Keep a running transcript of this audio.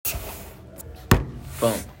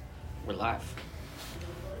Boom. We're live.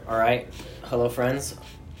 All right. Hello, friends.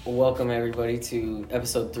 Welcome, everybody, to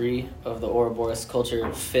episode 3 of the Ouroboros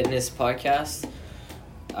Culture Fitness Podcast.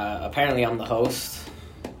 Apparently, I'm the host,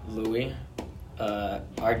 Louis.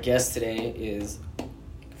 Our guest today is...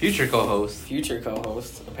 Future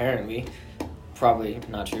co-host, apparently. Probably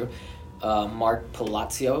not true. Mark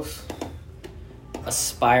Palacios.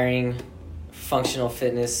 Aspiring functional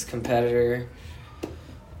fitness competitor.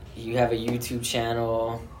 You have a YouTube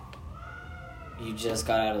channel. You just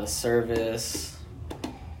got out of the service.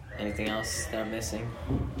 Anything else that I'm missing?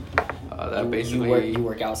 That basically you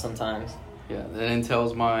work out sometimes. Yeah, that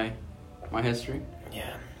entails my history.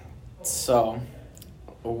 Yeah. So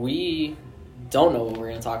we don't know what we're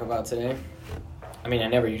gonna talk about today. I mean, I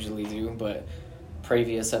never usually do, but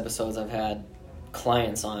previous episodes I've had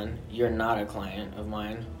clients on. You're not a client of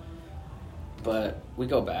mine, but we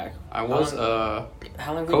go back. I was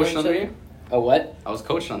how long coached under you. Oh, what? I was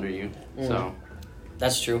coached under you, so.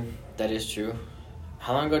 That's true. That is true.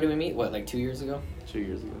 How long ago did we meet? What, like 2 years ago? 2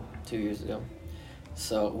 years ago. 2 years ago.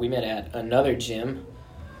 So we met at another gym,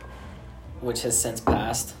 which has since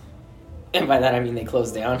passed. And by that I mean they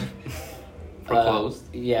closed down. Closed?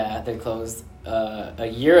 Yeah, they closed. A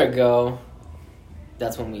year ago,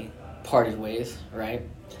 that's when we parted ways, right?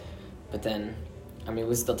 But then, I mean,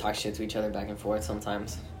 we still talk shit to each other back and forth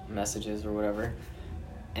sometimes, messages or whatever.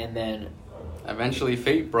 And then... eventually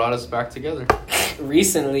fate brought us back together.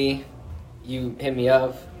 Recently, you hit me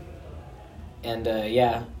up and,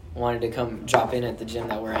 wanted to come drop in at the gym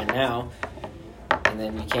that we're at now. And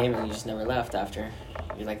then you came and you just never left after.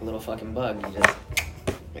 You're like a little fucking bug.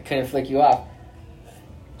 I couldn't flick you off.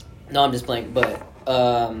 No, I'm just playing. But,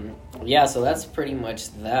 so that's pretty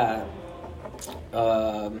much that.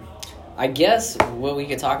 I guess what we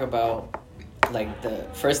could talk about, like, the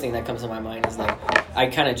first thing that comes to my mind is, like, I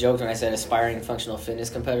kind of joked when I said aspiring functional fitness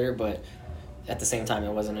competitor, but at the same time,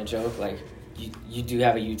 it wasn't a joke. Like, you do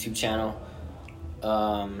have a YouTube channel,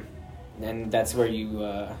 and that's where you,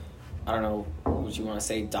 I don't know what you want to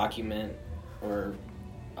say, document, or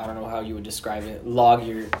I don't know how you would describe it, log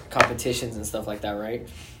your competitions and stuff like that, right?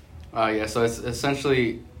 So it's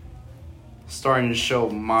essentially starting to show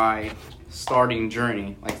my starting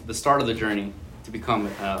journey, like the start of the journey to become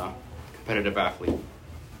a competitive athlete.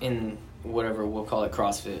 In whatever, we'll call it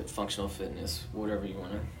CrossFit, functional fitness, whatever you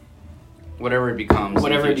want to... Whatever it becomes.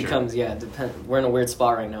 Whatever it becomes, yeah. We're in a weird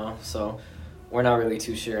spot right now, so we're not really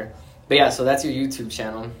too sure. But yeah, so that's your YouTube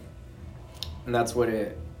channel, and that's what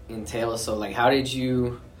it entails. So, like, how did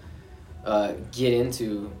you get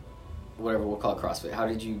into whatever we'll call CrossFit? How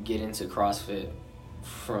did you get into CrossFit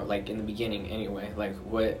from, like, in the beginning anyway? Like,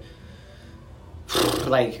 what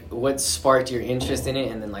sparked your interest in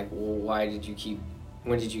it, and then, like, when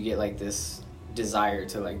did you get, like, this desire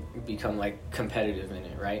to, like, become, like, competitive in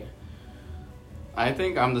it, right? I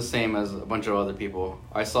think I'm the same as a bunch of other people.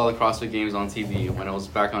 I saw the CrossFit Games on TV when it was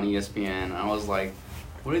back on ESPN, and I was like,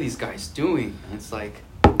 what are these guys doing? And it's like,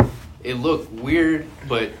 it looked weird,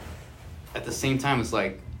 but at the same time, it's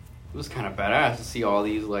like, it was kind of badass to see all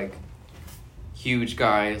these, like, huge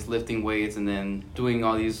guys lifting weights and then doing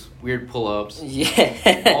all these weird pull-ups.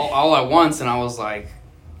 Yeah. all at once, and I was like,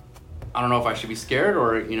 I don't know if I should be scared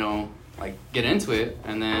or, like, get into it.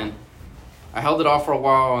 And then I held it off for a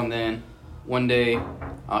while, and then one day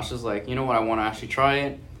I was just like, you know what, I want to actually try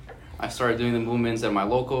it. I started doing the movements at my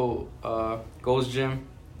local Goes gym,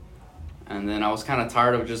 and then I was kind of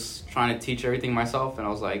tired of just trying to teach everything myself, and I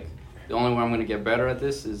was like, the only way I'm going to get better at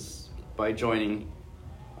this is by joining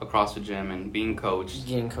a CrossFit gym and being coached.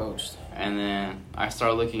 Getting coached. And then I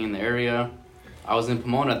started looking in the area. I was in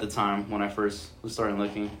Pomona at the time when I first was starting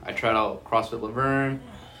looking. I tried out CrossFit Laverne,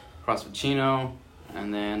 CrossFit Chino,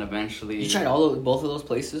 and then eventually... You tried both of those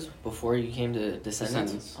places before you came to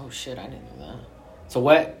Descendants? Oh, shit, I didn't know that. So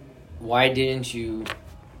why didn't you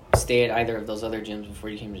stay at either of those other gyms before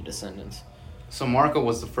you came to Descendants? So Marco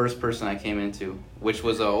was the first person I came into, which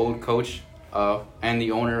was an old coach and the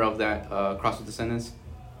owner of that CrossFit Descendants.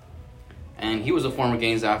 And he was a former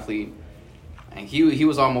Games athlete, and he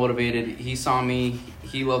was all motivated. He saw me,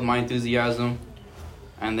 he loved my enthusiasm.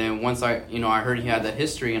 And then once I heard he had that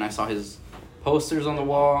history, and I saw his posters on the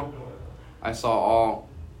wall, I saw all,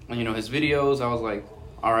 his videos, I was like,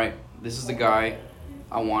 all right, this is the guy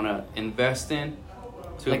I want to invest in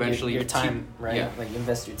to like eventually... Your time, right? Yeah. Like,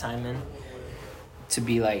 invest your time in to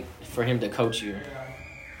be, like, for him to coach you,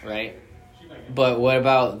 right? But what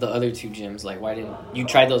about the other two gyms? Like, why didn't... You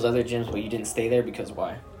tried those other gyms, but you didn't stay there because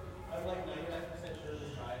why?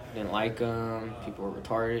 Didn't like them? People were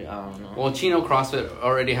retarded? I don't know. Well, Chino CrossFit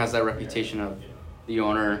already has that reputation of the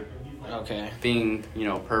owner Okay. being,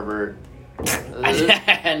 pervert, I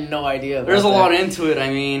had no idea. About There's a that. lot into it. I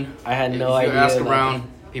mean, I had no if idea. you ask about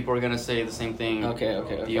around, people are gonna say the same thing. Okay.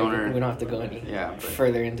 The owner. We don't have to go any But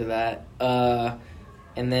further into that.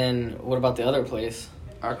 And then what about the other place?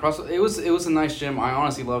 it was a nice gym. I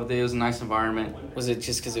honestly loved it. It was a nice environment. Was it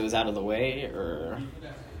just because it was out of the way, or?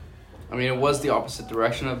 I mean, it was the opposite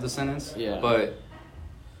direction of the sentence. Yeah. But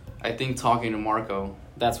I think talking to Marco.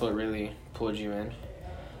 That's what really pulled you in.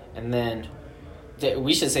 And then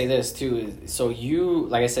we should say this too. So you,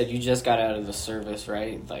 like I said, you just got out of the service,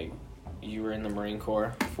 right? Like you were in the Marine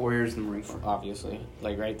Corps. 4 years in the Marine Corps. Obviously.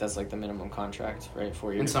 Like, right? That's like the minimum contract, right?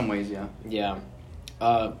 4 years. In some ways, yeah. Yeah.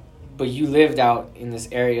 But you lived out in this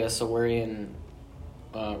area, so we're in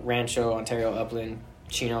Rancho, Ontario, Upland,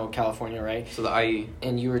 Chino, California, right? So the IE.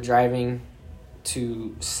 And you were driving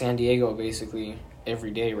to San Diego basically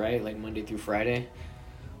every day, right? Like Monday through Friday.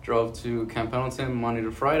 Drove to Camp Pendleton Monday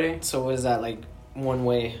to Friday. So what is that, like one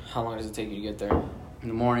way? How long does it take you to get there? In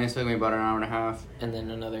the morning, it took me about an hour and a half. And then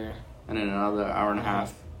another hour and a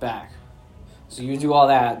half. Back. So you do all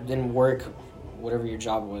that, then work whatever your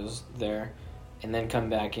job was there, and then come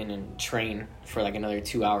back in and train for like another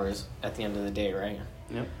 2 hours at the end of the day, right?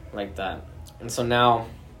 Yep. Like that. And so now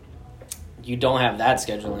you don't have that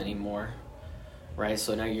schedule anymore, right?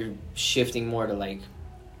 So now you're shifting more to like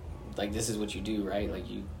this is what you do, right? Like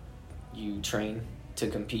you train to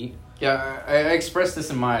compete. Yeah, I expressed this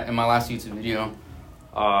in my last YouTube video.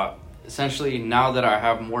 Essentially, now that I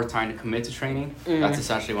have more time to commit to training, that's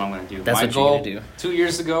essentially what I'm going to do. That's my what goal you're gonna do. 2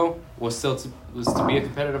 years ago was to be a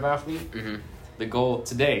competitive athlete. Mm-hmm. The goal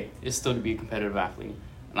today is still to be a competitive athlete,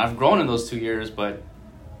 and I've grown in those 2 years. But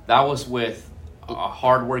that was with a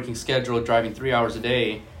hard working schedule, driving 3 hours a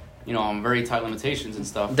day. You know, on very tight limitations and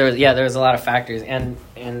stuff. There's a lot of factors, and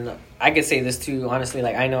I could say this too, honestly.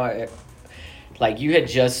 Like I know, like you had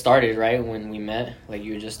just started, right, when we met. Like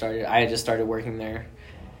you had just started. I had just started working there.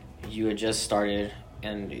 You had just started,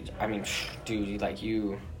 and I mean, dude, like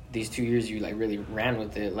these 2 years, you like really ran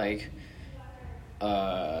with it. Like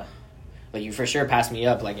you for sure passed me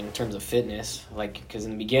up, like in terms of fitness. Like because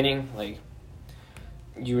in the beginning, like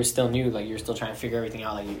you were still new, like you were still trying to figure everything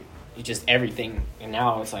out. Like you just everything, and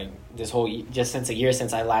now it's like this whole just since a year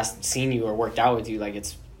since I last seen you or worked out with you, like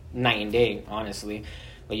it's night and day, honestly.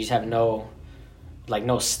 Like you just have no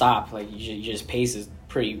stop. Like you just pace is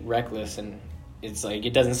pretty reckless, and it's like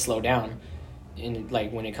it doesn't slow down in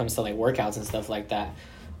like when it comes to like workouts and stuff like that.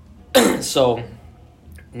 So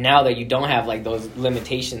now that you don't have like those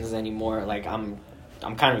limitations anymore, like I'm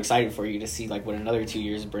kind of excited for you to see like what another 2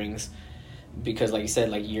 years brings, because like you said,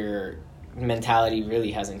 like your mentality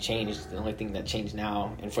really hasn't changed. The only thing that changed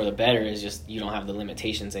now and for the better is just you don't have the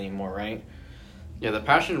limitations anymore, right? Yeah, the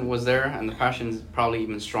passion was there, and the passion's probably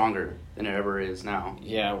even stronger than it ever is now.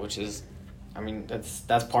 Yeah, which is, I mean,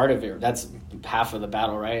 that's part of it. That's half of the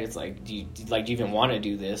battle, right? It's like, do you even want to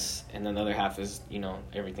do this? And then the other half is, you know,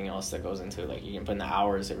 everything else that goes into it. Like, you can put in the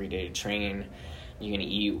hours every day to train. You're going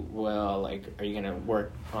to eat well. Like, are you going to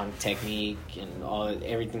work on technique and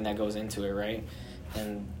everything that goes into it, right?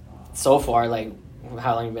 And so far, like,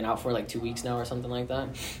 how long have you been out for? Like 2 weeks now or something like that?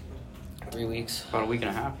 3 weeks? About a week and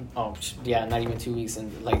a half. Oh, yeah, not even 2 weeks.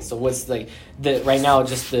 And, like, so what's, like, right now,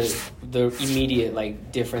 just the immediate,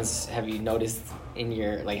 like, difference have you noticed in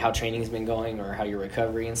your, like, how training's been going or how your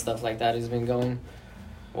recovery and stuff like that has been going?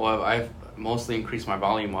 Well, I've mostly increased my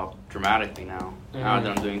volume up dramatically now. Now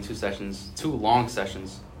that I'm doing 2 long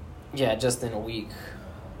sessions. Yeah, just in a week.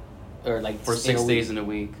 Or, like, for 6 days in a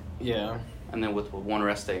week. Yeah. And then with one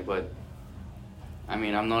rest day. But, I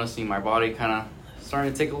mean, I'm noticing my body kind of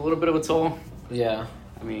starting to take a little bit of a toll. Yeah.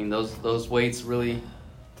 I mean, those weights really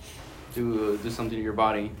do something to your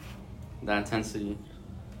body, that intensity.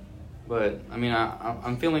 But, I mean,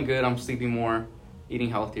 I'm feeling good. I'm sleeping more, eating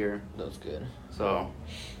healthier. That's good. So,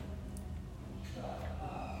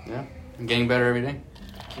 yeah, I'm getting better every day.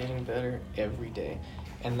 Getting better every day.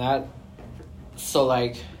 And that, so,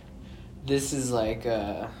 like, this is, like,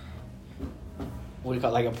 what do you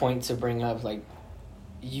call it, like, a point to bring up, like,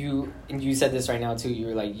 you said this right now too, you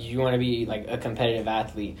were like, you want to be like a competitive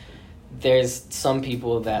athlete. There's some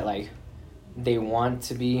people that like they want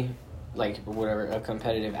to be like whatever, a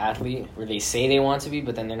competitive athlete, or they say they want to be,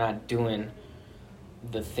 but then they're not doing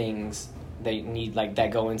the things they need, like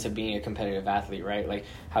that go into being a competitive athlete, right? Like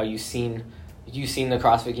how you've seen the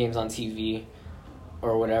CrossFit Games on TV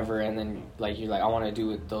or whatever, and then like you're like, I want to do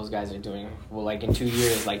what those guys are doing. Well, like in 2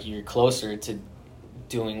 years, like you're closer to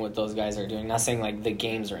doing what those guys are doing. Not saying like the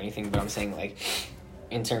games or anything, but I'm saying like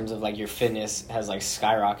in terms of like your fitness has like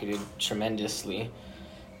skyrocketed tremendously.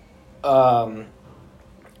 Like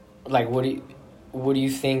what do you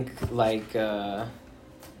think, like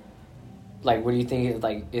like, what do you think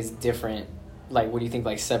is different? Like, what do you think,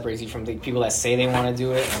 like, separates you from the people that say they want to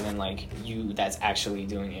do it and then, like, you that's actually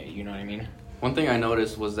doing it? You know what I mean? One thing I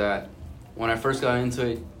noticed was that when I first got into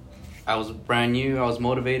it, I was brand new. I was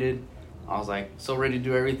motivated. I was, like, so ready to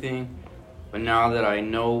do everything. But now that I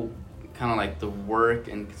know kind of, like, the work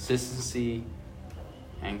and consistency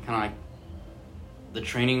and kind of, like, the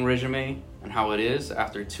training resume and how it is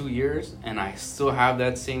after 2 years, and I still have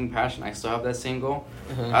that same passion, I still have that same goal,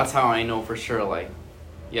 that's how I know for sure, like,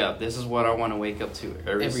 yeah, this is what I want to wake up to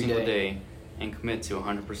every single day and commit to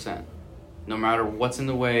 100%. No matter what's in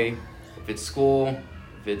the way, if it's school,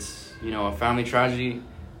 if it's, you know, a family tragedy,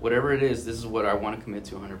 whatever it is, this is what I want to commit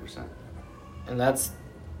to 100%. And that's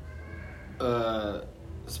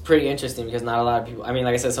it's pretty interesting because not a lot of people, I mean,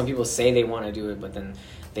 like I said, some people say they want to do it, but then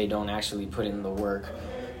they don't actually put in the work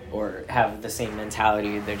or have the same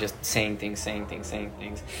mentality. They're just saying things.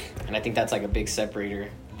 And I think that's, like, a big separator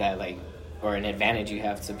that, like, or an advantage you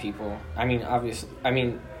have to people. I mean, obviously,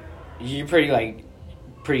 you're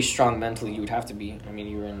pretty strong mentally. You would have to be. I mean,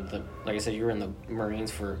 you were like I said, you were in the Marines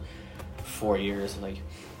for 4 years. Like,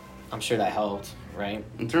 I'm sure that helped, right?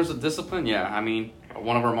 In terms of discipline, yeah. I mean,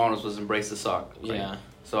 one of our mottos was embrace the suck. Right? Yeah.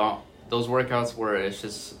 So those workouts where it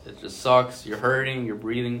just sucks, you're hurting, you're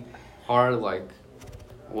breathing hard, like,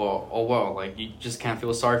 like, you just can't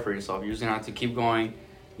feel sorry for yourself. You're just gonna have to keep going.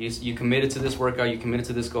 You committed to this workout, you committed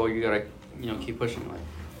to this goal, you gotta, you know, keep pushing. Like,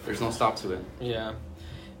 there's no stop to it. Yeah.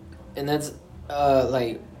 And that's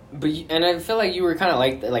and I feel like you were kind of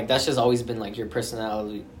like that's just always been, like, your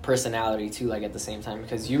personality too, like, at the same time,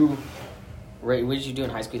 because you, right, what did you do in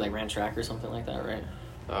high school? Like, ran track or something like that, right?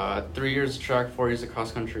 3 years of track, 4 years of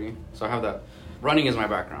cross country. So I have that. Running is my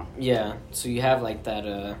background. Yeah. So you have, like,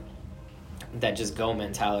 that just go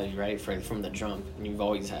mentality, right? From the jump, and you've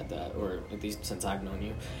always had that, or at least since I've known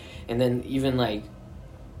you. And then even when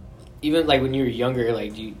you were younger,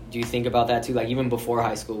 like, do you think about that too? Like, even before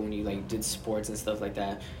high school, when you, like, did sports and stuff like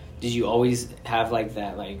that, did you always have, like,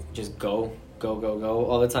 that, like, just go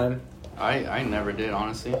all the time? I never did,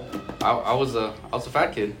 honestly. I was a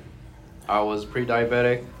fat kid. I was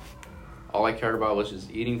pre-diabetic. All I cared about was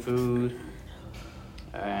just eating food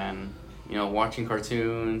and, you know, watching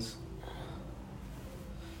cartoons.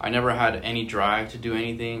 I never had any drive to do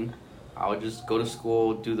anything. I would just go to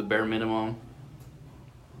school, do the bare minimum,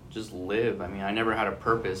 just live. I mean, I never had a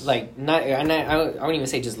purpose. Like, I wouldn't even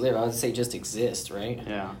say just live. I would say just exist, right?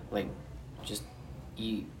 Yeah. Like, just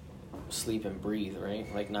eat, sleep, and breathe, right?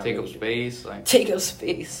 Like, not take really up space. Like, take up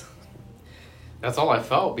space. That's all I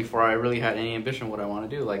felt before I really had any ambition what I want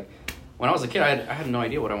to do. Like, when I was a kid, I had no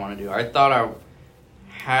idea what I want to do. I thought I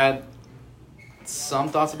had some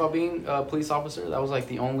thoughts about being a police officer. That was, like,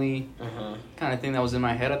 the only kind of thing that was in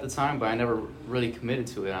my head at the time, but I never really committed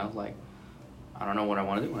to it. I was like, I don't know what I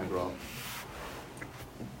want to do when I grow up.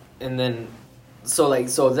 And then,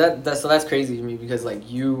 that's crazy to me because, like,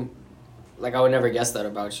 I would never guess that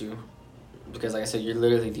about you, because, like I said, you're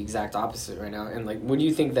literally the exact opposite right now. And, like, when do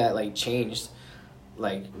you think that, like, changed?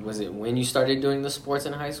 Like, was it when you started doing the sports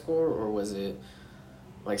in high school, or was it,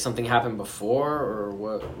 like, something happened before, or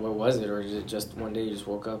what was it? Or is it just one day you just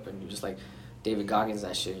woke up and you just, like, David Goggins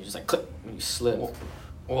that shit, you just, like, click, and you slip?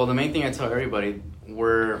 Well, the main thing I tell everybody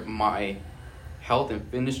where my health and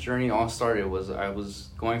fitness journey all started was I was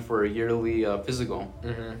going for a yearly physical.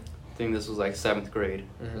 I think this was, like, 7th grade,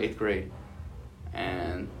 8th grade.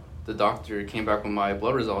 And the doctor came back with my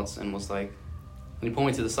blood results and was like, and he pulled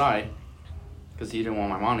me to the side because he didn't want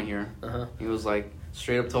my mom to hear. He was like,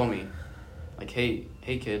 straight up told me, like, hey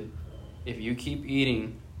kid, if you keep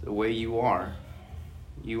eating the way you are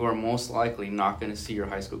most likely not going to see your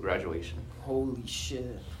high school graduation. Holy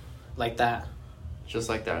shit. Like that? Just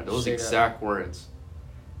like that. Those exact words.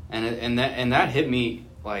 And that hit me,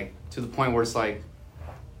 like, to the point where it's like,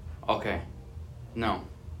 okay, no,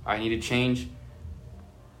 I need to change.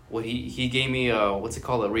 What he gave me a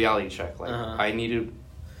reality check. Like, I need to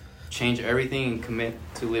change everything and commit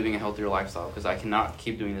to living a healthier lifestyle because I cannot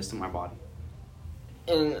keep doing this to my body.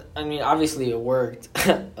 And I mean, obviously it worked,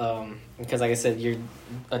 because, like I said, you're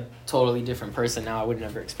a totally different person now. I would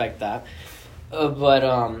never expect that. But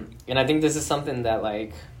and I think this is something that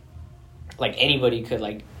like anybody could,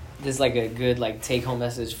 like, this is like a good, like, take home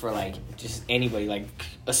message for, like, just anybody, like,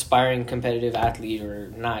 aspiring competitive athlete or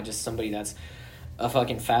not, just somebody that's a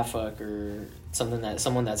fucking fat fuck or someone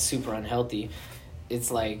that's super unhealthy.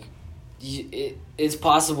 It's like it's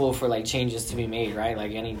possible for, like, changes to be made, right?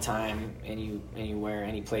 Like, anytime, anywhere,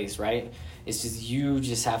 any place, right? It's just you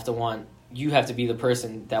have to be the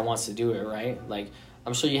person that wants to do it, right? Like,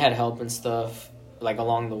 I'm sure you had help and stuff, like,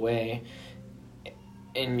 along the way,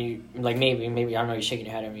 And you, like, maybe, I don't know, you're shaking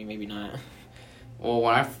your head at me, maybe not. Well,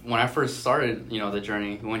 when I first started, the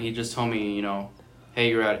journey, when he just told me, hey,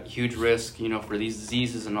 you're at huge risk, for these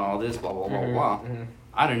diseases and all this, blah, blah, blah, blah. Mm-hmm.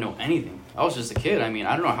 I didn't know anything. I was just a kid. I mean,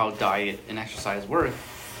 I don't know how diet and exercise work.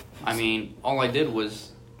 I mean, all I did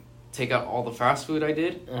was take out all the fast food I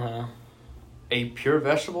did, ate pure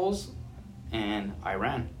vegetables, and I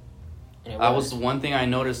ran. That was the one thing I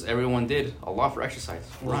noticed everyone did a lot for exercise.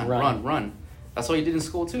 Run. That's what you did in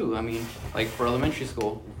school, too. I mean, like, for elementary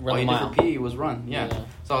school, all you did for PE was run. Yeah.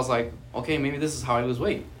 So I was like, okay, maybe this is how I lose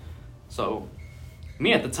weight. So,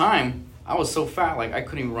 me at the time, I was so fat, like, I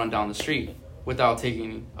couldn't even run down the street without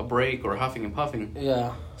taking a break or huffing and puffing.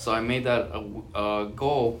 Yeah. So I made that a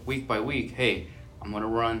goal week by week. Hey, I'm going to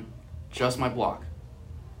run just my block.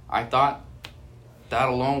 I thought that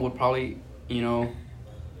alone would probably,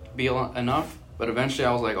 be enough. But eventually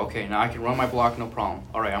I was like, okay, now I can run my block, no problem.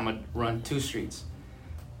 All right, I'm going to run 2 streets.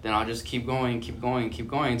 Then I'll just keep going to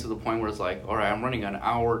the point where it's like, all right, I'm running an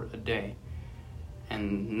hour a day.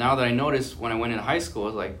 And now that I noticed when I went into high school, I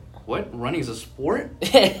was like, what? Running is a sport?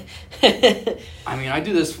 I mean, I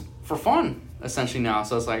do this for fun, essentially now.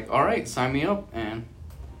 So it's like, all right, sign me up. And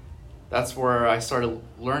that's where I started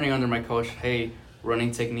learning under my coach, hey, running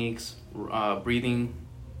techniques, breathing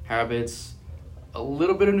habits, a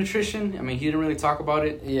little bit of nutrition. I mean, he didn't really talk about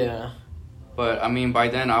it. Yeah. But, I mean, by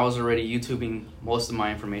then I was already YouTubing most of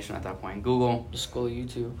my information at that point. Google. Just go to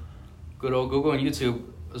YouTube. Good old Google and YouTube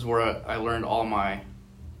is where I learned all my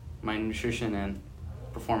nutrition and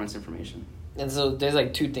performance information. And so there's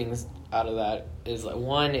like 2 things out of that. Is like,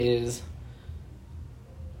 one is,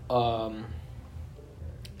 do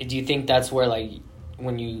you think that's where, like,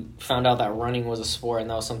 when you found out that running was a sport and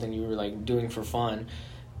that was something you were, like, doing for fun,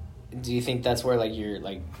 do you think that's where, like, your,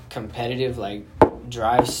 like, competitive, like,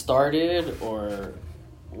 drive started, or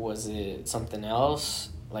was it something else?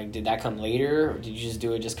 Like, did that come later, or did you just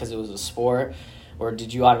do it just because it was a sport, or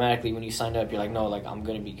did you automatically, when you signed up, you're like, no, like, I'm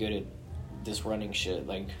gonna be good at this running shit,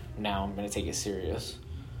 like, now I'm gonna take it serious?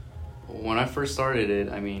 When I first started it,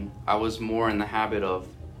 I mean, I was more in the habit of,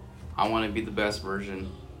 I want to be the best version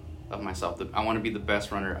of myself. I want to be the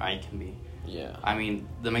best runner I can be. Yeah. I mean,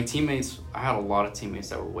 my teammates, I had a lot of teammates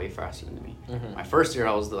that were way faster than me. Mm-hmm. My first year,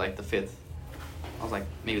 I was the 5th. I was like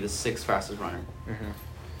maybe the 6th fastest runner. Mm-hmm.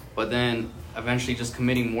 But then eventually just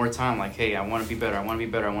committing more time, like, hey, I want to be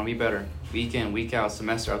better. Week in, week out,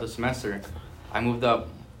 semester after semester. I moved up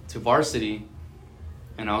to varsity,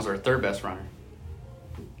 and I was our 3rd best runner.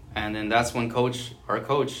 And then that's when our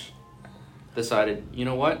coach decided, you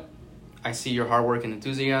know what? I see your hard work and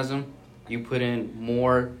enthusiasm. You put in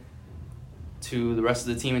more to the rest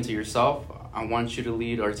of the team and to yourself. I want you to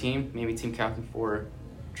lead our team, maybe team captain for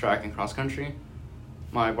track and cross country,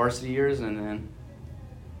 my varsity years. And then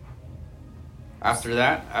after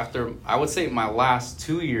that, I would say my last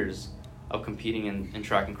 2 years of competing in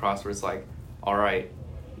track and cross, where it's like, all right,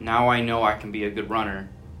 now I know I can be a good runner.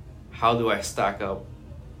 How do I stack up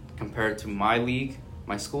compared to my league,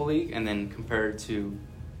 my school league, and then compared to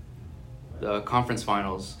the conference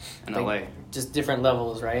finals in LA? Just different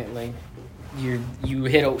levels, right? Like, you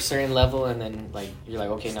hit a certain level, and then, like, you're like,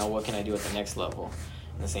 okay, now what can I do at the next level?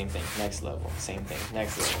 And the same thing, next level, same thing,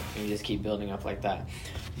 next level. And you just keep building up like that.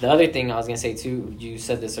 The other thing I was gonna say too, you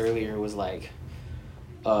said this earlier, was like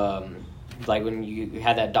when you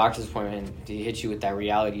had that doctor's appointment, they hit you with that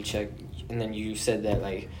reality check, and then you said that,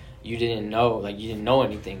 like, you didn't know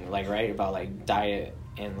anything, like, right, about, like, diet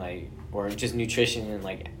and, like, or just nutrition and,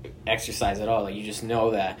 like, exercise at all. Like, you just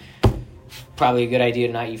know that probably a good idea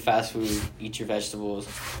to not eat fast food, eat your vegetables,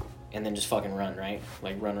 and then just fucking run, right?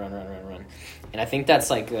 Like, run. And I think that's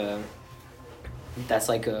like a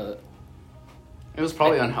It was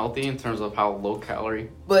probably unhealthy in terms of how low calorie.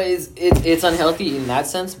 But it's unhealthy in that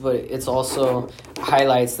sense, but it's also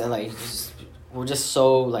highlights that, like, we're just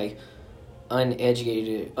so, like,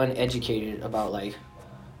 uneducated about, like,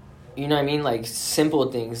 you know what I mean? Like,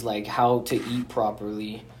 simple things like how to eat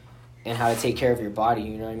properly and how to take care of your body,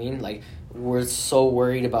 you know what I mean? Like, we're so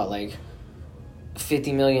worried about, like,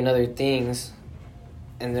 50 million other things,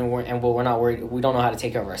 and then we're not worried. We don't know how to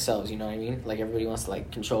take care of ourselves, you know what I mean? Like, everybody wants to,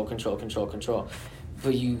 like, control,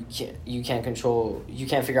 but you can't control. You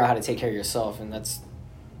can't figure out how to take care of yourself, and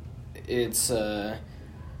it's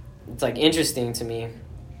like interesting to me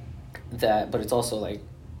that, but it's also, like,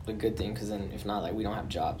 a good thing, because then if not, like, we don't have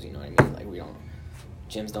jobs, you know what I mean? Like,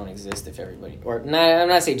 gyms don't exist if everybody, or nah, I'm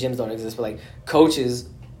not saying gyms don't exist, but, like, coaches,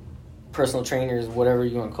 personal trainers, whatever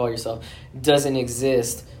you want to call yourself, doesn't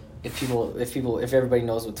exist if everybody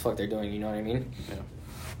knows what the fuck they're doing, you know what I mean? Yeah.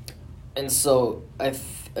 And so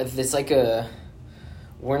it's like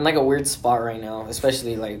we're in like a weird spot right now,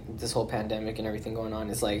 especially like this whole pandemic and everything going on.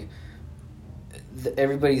 It's like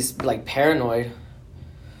everybody's like paranoid,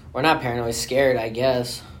 or not paranoid, scared, I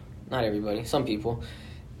guess. Not everybody, some people.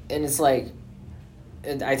 And it's like,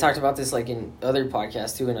 and I talked about this like in other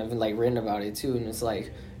podcasts too, and I've been like written about it too. And it's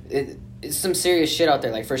like, it's some serious shit out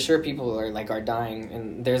there. Like for sure, people are dying,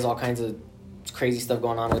 and there's all kinds of crazy stuff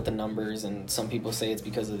going on with the numbers. And some people say it's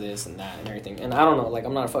because of this and that and everything. And I don't know. Like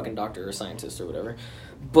I'm not a fucking doctor or scientist or whatever.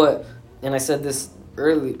 But and I said this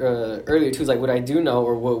earlier too. Is like what I do know,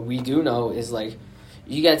 or what we do know, is like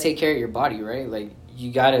you gotta take care of your body, right? Like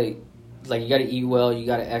you gotta eat well. You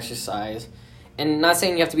gotta exercise. And not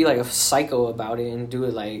saying you have to be like a psycho about it and do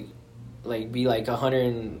it like be like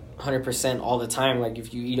 100% all the time. Like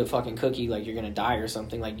if you eat a fucking cookie, like you're gonna die or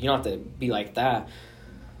something. Like you don't have to be like that.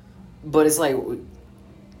 But it's like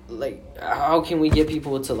how can we get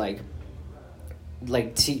people to like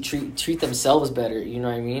treat themselves better? You know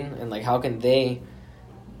what I mean? And like how can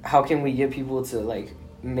we get people to like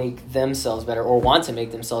make themselves better or want to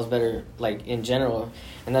make themselves better, like in general?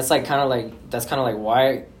 And that's kind of like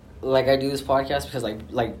why. Like I do this podcast because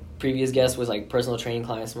like previous guest was like personal training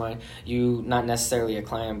clients of mine. You not necessarily a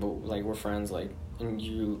client, but like we're friends. Like and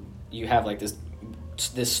you have like this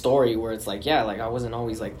story where it's like, yeah, like I wasn't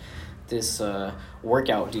always like this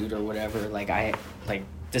workout dude or whatever. Like I like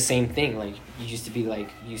the same thing. Like you used to be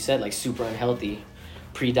like you said, like super unhealthy,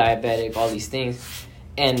 pre-diabetic, all these things.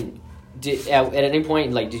 And at any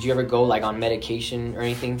point, like, did you ever go like on medication or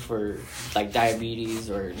anything for like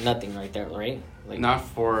diabetes or nothing like that, right? Like, not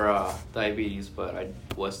for diabetes, but I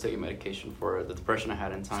was taking medication for the depression I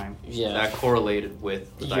had in time. Yeah, that correlated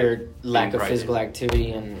with your lack of physical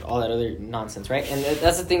activity and all that other nonsense, right? And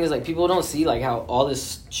that's the thing is like people don't see like how all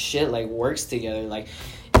this shit like works together. Like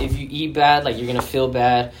if you eat bad, like you're gonna feel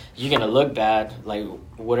bad, you're gonna look bad, like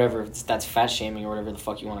whatever. That's fat shaming or whatever the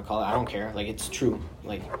fuck you want to call it. I don't care. Like it's true.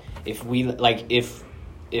 Like if we like if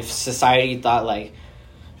society thought like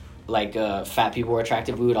fat people were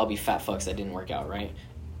attractive, we would all be fat fucks that didn't work out, right?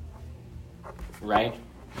 Right?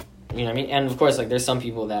 You know what I mean? And of course, like there's some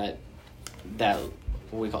people that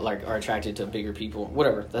we call like are attracted to bigger people.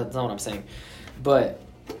 Whatever. That's not what I'm saying. But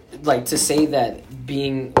like to say that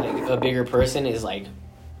being like a bigger person is like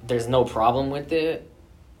there's no problem with it,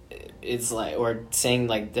 it's like, or saying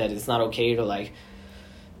like that it's not okay to like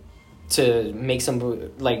to make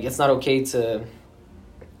some like it's not okay to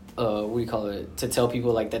what do you call it, to tell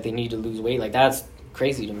people like that they need to lose weight. Like that's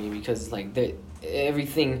crazy to me because like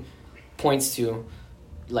everything points to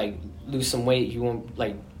like lose some weight. You won't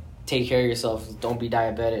like take care of yourself. Don't be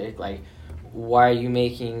diabetic. Like why are you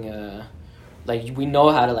making like we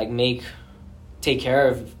know how to like take care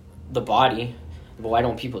of the body, but why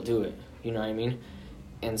don't people do it? You know what I mean?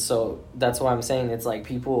 And so that's why I'm saying it's like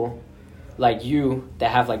people like you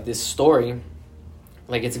that have like this story,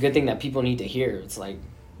 like it's a good thing that people need to hear. It's like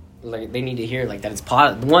they need to hear like that it's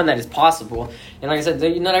one that is possible. And like I said,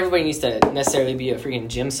 not everybody needs to necessarily be a freaking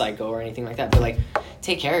gym psycho or anything like that, but like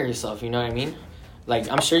take care of yourself. You know what I mean? Like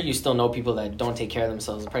I'm sure you still know people that don't take care of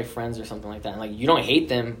themselves, probably friends or something like that. And like you don't hate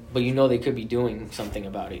them, but you know they could be doing something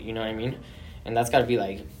about it. You know what I mean? And that's got to be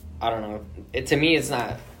like, I don't know. To me, it's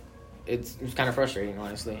not. It's kind of frustrating,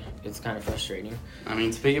 honestly. It's kind of frustrating. I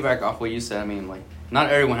mean, to piggyback off what you said, I mean, like, not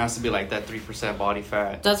everyone has to be like that 3% body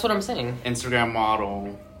fat. That's what I'm saying. Instagram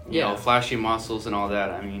model, you know, flashy muscles and all that.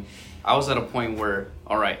 I mean, I was at a point where,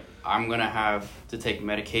 all right, I'm going to have to take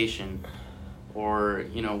medication or,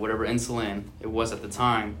 you know, whatever insulin it was at the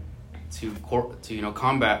time to you know,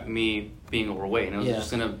 combat me being overweight. And it was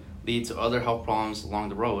just going to lead to other health problems along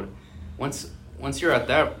the road. Once you're at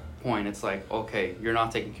that point, it's like, okay, you're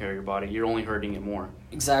not taking care of your body, you're only hurting it more.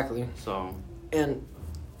 Exactly. So and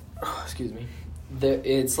excuse me,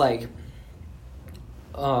 it's like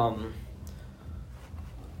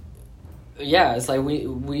yeah, it's like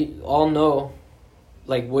we all know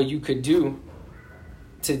like what you could do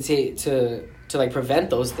to like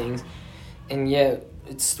prevent those things, and yet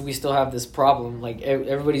we still have this problem. Like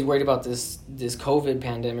everybody's worried about this COVID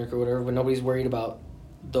pandemic or whatever, but nobody's worried about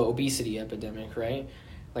the obesity epidemic, right?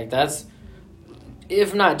 Like that's,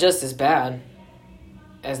 if not just as bad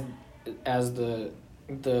as the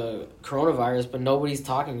coronavirus, but nobody's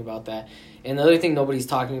talking about that. And the other thing nobody's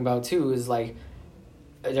talking about too is like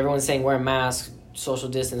everyone's saying wear a mask, social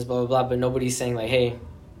distance, blah blah blah, but nobody's saying like, hey,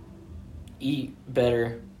 eat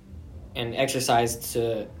better and exercise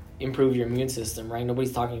to improve your immune system, right?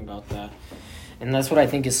 Nobody's talking about that. And that's what I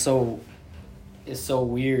think is so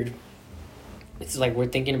weird. It's like we're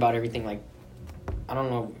thinking about everything like, I don't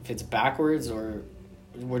know if it's backwards or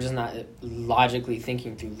we're just not logically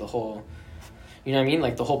thinking through the whole You know what I mean?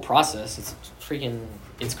 Like, the whole process, it's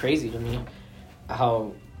crazy to me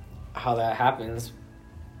how that happens.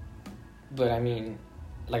 But I mean,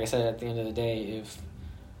 like I said, at the end of the day,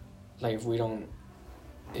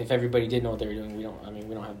 if everybody did know what they were doing, we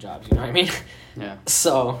don't have jobs, you know what I mean? Yeah.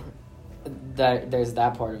 So there's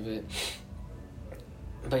that part of it.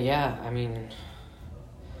 But yeah, I mean,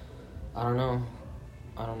 I don't know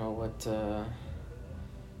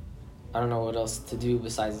what else to do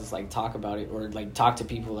besides just like talk about it, or like talk to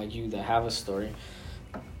people like you that have a story,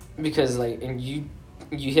 because like, and you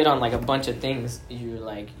hit on like a bunch of things. You're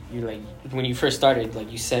like when you first started,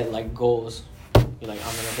 like you set like goals. You're like,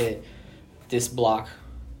 I'm gonna hit this block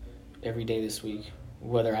every day this week,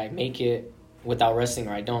 whether I make it without resting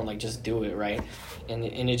or I don't, like just do it, right? And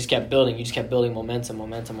it just kept building. You just kept building momentum,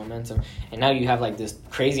 and now you have like this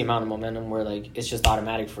crazy amount of momentum where like it's just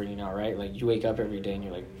automatic for you now, right? Like you wake up every day and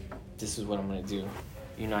you're like, this is what I'm gonna do,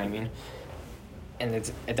 you know what I mean? And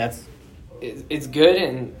it's good,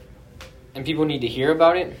 and people need to hear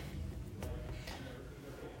about it,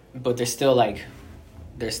 but there's still like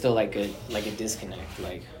a disconnect.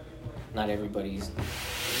 Like not everybody's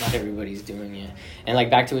doing it. And like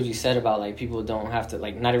back to what you said about like people don't have to,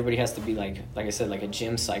 like not everybody has to be like I said, like a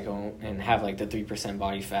gym psycho and have like the 3%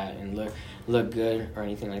 body fat and look good or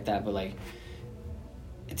anything like that. But like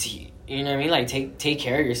it's, you know what I mean? Like take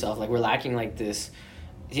care of yourself. Like we're lacking like this.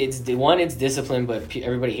 It's discipline, but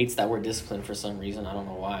everybody hates that word discipline for some reason. I don't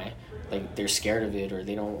know why. Like they're scared of it, or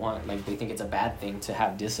they don't want, like they think it's a bad thing to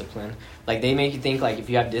have discipline. Like they make you think like if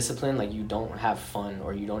you have discipline, like you don't have fun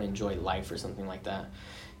or you don't enjoy life or something like that.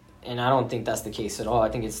 And I don't think that's the case at all. I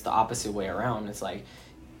think it's the opposite way around. It's like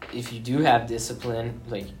if you do have discipline,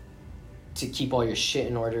 like to keep all your shit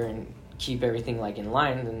in order and keep everything like in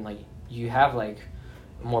line, then like you have like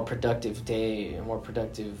a more productive day, a more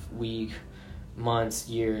productive week, months,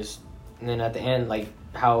 years. And then at the end, like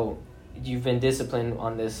how you've been disciplined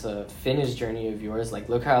on this fitness journey of yours, like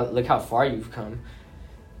look how far you've come.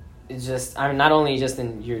 It's just, I mean, not only just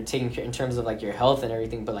in you're taking care in terms of like your health and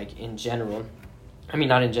everything, but like in general. I mean,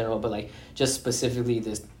 not in general, but like just specifically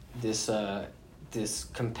this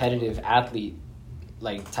competitive athlete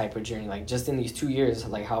like type of journey. Like just in these 2 years,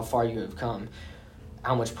 like how far you have come,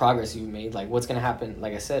 how much progress you've made. Like what's gonna happen?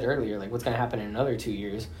 Like I said earlier, like what's gonna happen in another 2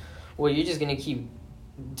 years? Well, you're just gonna keep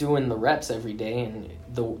doing the reps every day, and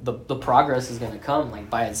the progress is gonna come like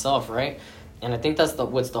by itself, right? And I think that's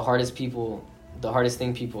what's the hardest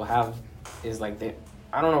thing people have is like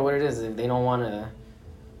I don't know what it is. They don't want to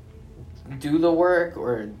do the work,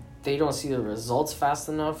 or they don't see the results fast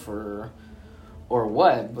enough, or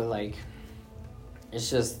what. But like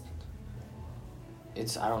it's I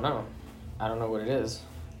don't know what it is.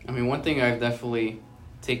 I mean, one thing I definitely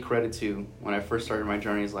take credit to when I first started my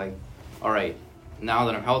journey is like, all right, now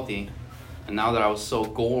that I'm healthy, and now that I was so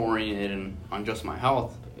goal-oriented on just my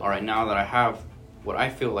health, all right, now that I have what I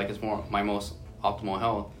feel like is my most optimal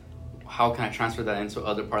health, how can I transfer that into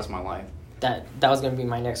other parts of my life? That was gonna be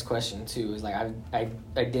my next question too. Is like I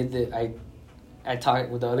talked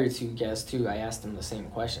with the other two guests too. I asked them the same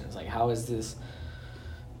questions. Like, how is this?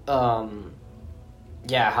 How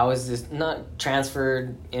is this not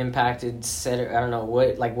transferred, impacted, I don't know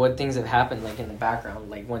what things have happened like in the background.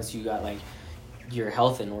 Like once you got like your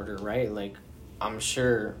health in order, right? Like I'm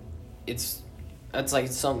sure it's like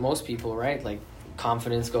most people, right? Like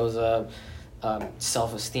confidence goes up.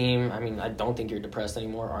 Self-esteem. I mean, I don't think you're depressed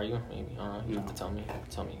anymore, are you? Maybe. I don't know. You have to tell me.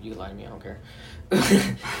 You can lie to me. I don't care.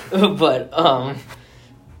 But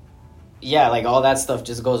like all that stuff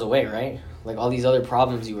just goes away, right? Like all these other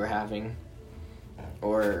problems you were having,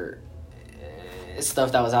 or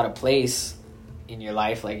stuff that was out of place in your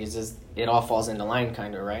life, like it's just it all falls into line,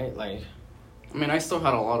 kind of, right? Like, I mean, I still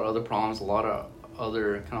had a lot of other problems, a lot of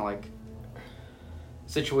other kind of like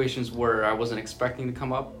situations where I wasn't expecting to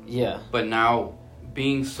come up. Yeah. But now,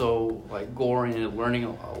 being so like goal-oriented, learning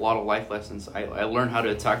a lot of life lessons, I learned how to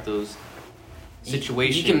attack those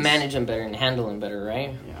situations. You can manage them better and handle them better,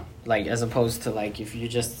 right? Yeah. Like as opposed to like if you're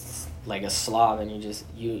just like a slob and you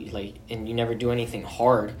never do anything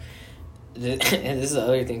hard. And this is the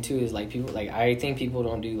other thing too, is like people, like I think people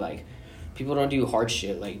don't do hard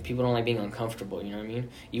shit. Like people don't like being uncomfortable, you know what I mean?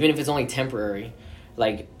 Even if it's only temporary.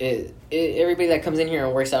 Like everybody that comes in here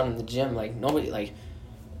and works out in the gym, like nobody, like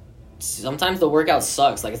sometimes the workout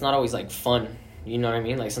sucks. Like it's not always like fun, you know what I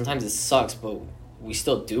mean? Like sometimes it sucks, but we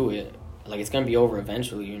still do it. Like it's gonna be over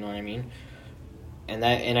eventually, you know what I mean? And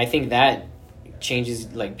I think that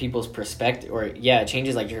changes like people's perspective, or it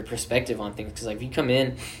changes like your perspective on things. Because like if you come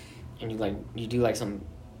in and you do like some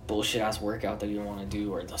bullshit ass workout that you don't want to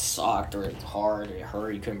do, or it's sucked, or it's hard, or it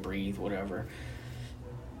hurt, you couldn't breathe, whatever.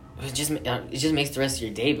 it just makes the rest of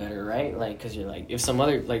your day better, right? Like, because you're like, if some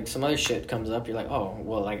other shit comes up, you're like, oh,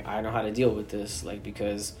 well, like, I know how to deal with this, like,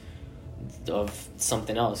 because of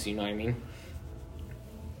something else, you know what I mean?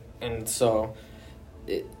 And so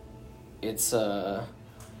it's what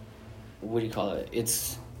do you call it?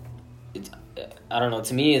 It's I don't know,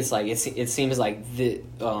 to me it's like it seems like the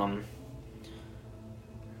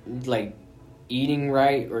like eating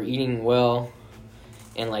right or eating well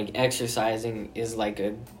and like exercising is like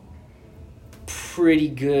a pretty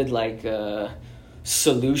good like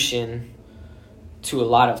solution to a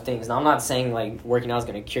lot of things. Now I'm not saying like working out is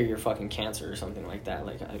going to cure your fucking cancer or something like that.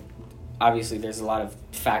 Like obviously there's a lot of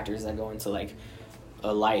factors that go into like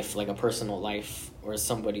a life, like a personal life or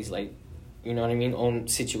somebody's like, you know what I mean, own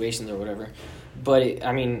situations or whatever. But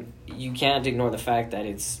I mean, you can't ignore the fact that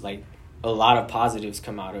it's like a lot of positives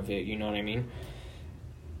come out of it, you know what I mean?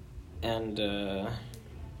 And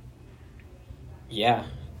yeah,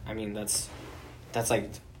 I mean that's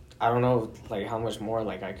like, I don't know like how much more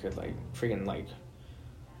like I could like freaking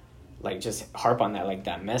like just harp on that, like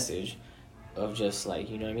that message of just like,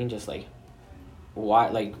 you know what I mean, just like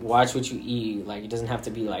watch what you eat. Like it doesn't have to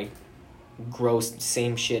be like gross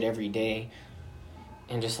same shit every day,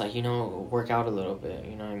 and just like, you know, work out a little bit,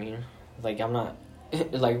 you know what I mean? Like I'm not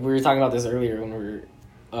like we were talking about this earlier when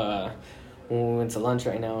we went to lunch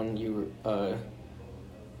right now, and you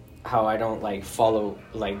how I don't like follow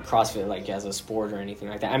like CrossFit like as a sport or anything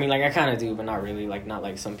like that. I mean, like I kind of do, but not really. Like not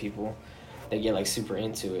like some people that get like super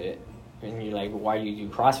into it, and you're like, why do you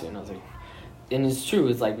do CrossFit? And I was like, and it's true.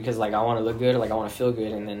 It's like because like I want to look good, or like I want to feel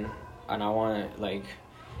good, and I want to like,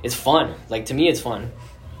 it's fun. Like to me, it's fun.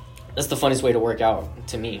 That's the funnest way to work out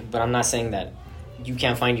to me. But I'm not saying that you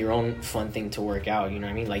can't find your own fun thing to work out. You know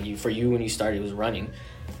what I mean? Like for you when you started, it was running.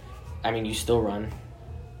 I mean, you still run.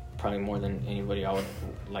 Probably more than anybody I would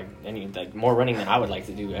like more running than I would like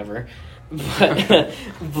to do ever,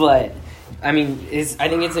 but I mean I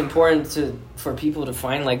think it's important for people to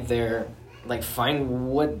find like find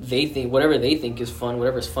what they think, whatever they think is fun,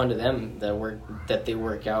 whatever's fun to them, that they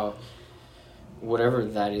work out, whatever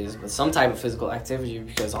that is, but some type of physical activity,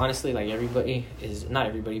 because honestly like not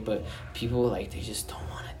everybody but people like they just don't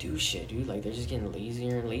want to do shit, dude. Like they're just getting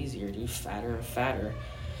lazier and lazier, dude, fatter and fatter,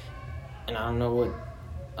 and I don't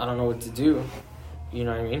know what to do, you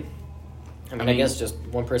know what I mean? I guess just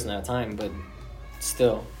one person at a time, but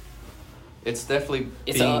still. It's definitely...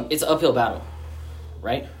 It's an uphill battle,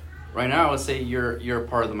 right? Right now, I would say you're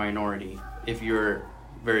part of the minority. If you're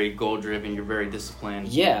very goal-driven, you're very disciplined.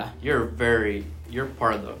 Yeah. You're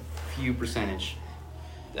part of the few percentage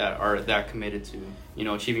that are that committed to, you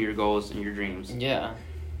know, achieving your goals and your dreams. Yeah.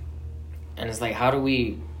 And it's like, how do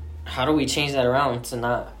we change that around to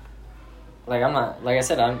not... Like, I'm not... Like I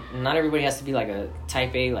said, not everybody has to be, like, a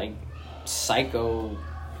type A, like, psycho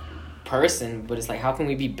person. But it's like, how can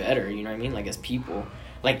we be better, you know what I mean? Like, as people.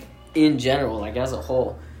 Like, in general, like, as a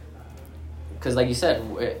whole. Because, like you said,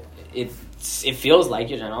 it feels like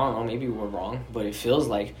it. And I don't know, maybe we're wrong. But it feels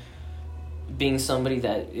like being somebody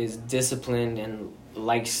that is disciplined and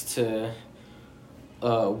likes to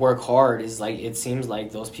work hard is, like... It seems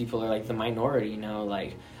like those people are, like, the minority, you know?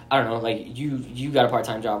 Like... I don't know, like, you got a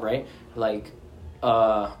part-time job, right? Like,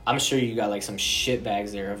 I'm sure you got, like, some shit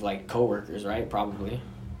bags there of, like, coworkers, right? Probably.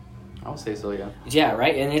 I would say so, yeah. Yeah,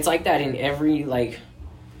 right? And it's like that in every, like,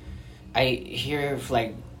 I hear,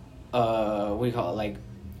 like, what do you call it?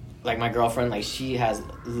 Like my girlfriend, like, she has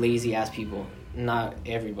lazy-ass people. Not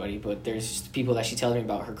everybody, but there's people that she tells me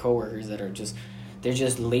about, her coworkers, that are just... They're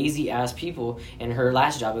just lazy-ass people. And her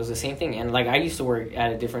last job, it was the same thing. And, like, I used to work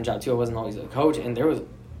at a different job, too. I wasn't always a coach. And there was...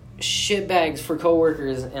 shit bags for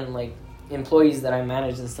coworkers and like employees that I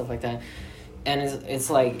manage and stuff like that, and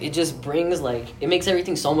it's like it just brings like it makes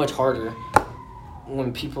everything so much harder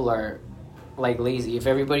when people are like lazy. If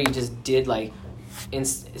everybody just did like,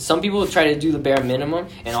 some people try to do the bare minimum,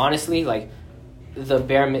 and honestly like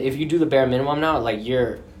if you do the bare minimum now, like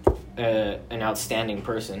you're an outstanding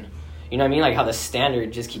person. You know what I mean? Like how the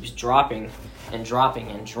standard just keeps dropping and dropping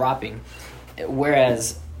and dropping,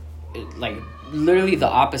 whereas like literally the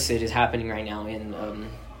opposite is happening right now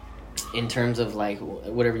in terms of like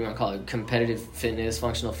whatever you want to call it, competitive fitness,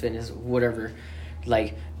 functional fitness, whatever.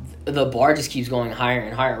 Like the bar just keeps going higher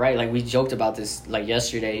and higher, right? Like we joked about this like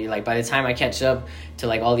yesterday. Like by the time I catch up to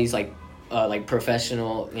like all these like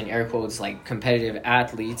professional, in air quotes, like competitive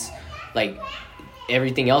athletes, like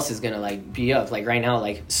everything else is gonna like be up. Like right now,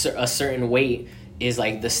 like a certain weight is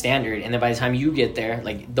like the standard, and then by the time you get there,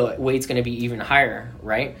 like the weight's gonna be even higher,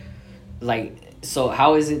 right? Like, so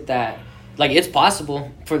how is it that like, it's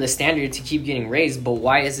possible for the standard to keep getting raised, but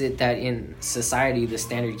why is it that in society the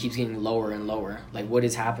standard keeps getting lower and lower? Like, what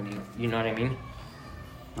is happening? You know what I mean?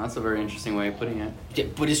 That's a very interesting way of putting it. Yeah,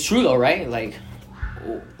 but it's true though, right? Like,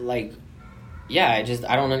 yeah,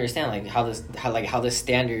 I don't understand like how this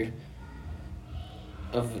standard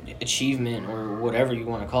of achievement or whatever you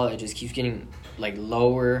want to call it just keeps getting like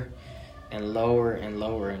lower and lower and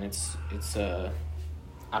lower, and it's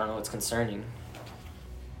I don't know, it's concerning.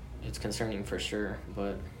 It's concerning for sure,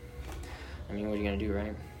 but I mean, what are you gonna do,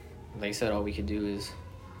 right? Like I said, all we could do is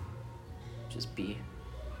just be.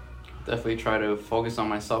 Definitely try to focus on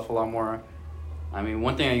myself a lot more. I mean,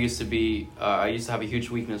 one thing I used to have a huge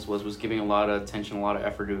weakness was giving a lot of attention, a lot of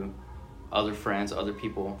effort to other friends, other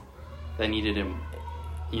people that needed him,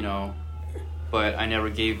 you know. But I never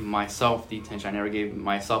gave myself the attention. I never gave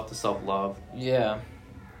myself the self-love. Yeah.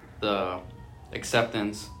 The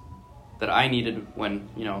acceptance that I needed when,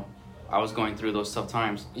 you know, I was going through those tough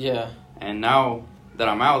times. Yeah. And now that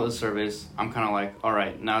I'm out of the service, I'm kind of like, all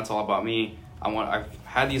right, now it's all about me. I've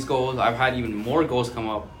had these goals. I've had even more goals come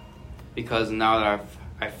up because now that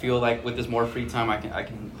I feel like with this more free time, I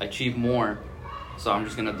can achieve more. So I'm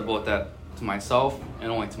just gonna devote that to myself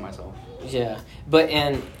and only to myself. Yeah, but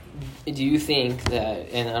and do you think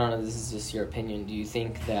that? And I don't know, this is just your opinion. Do you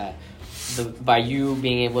think that by you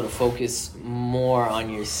being able to focus more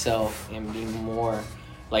on yourself and be more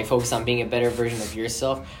like focus on being a better version of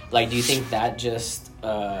yourself, like do you think that just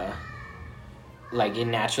like it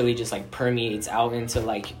naturally just like permeates out into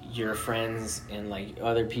like your friends and like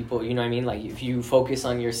other people, you know what I mean? Like if you focus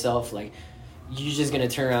on yourself, like you're just gonna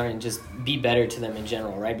turn around and just be better to them in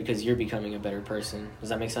general, right? Because you're becoming a better person. Does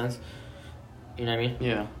that make sense? You know what I mean?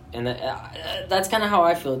 Yeah. And that's kind of how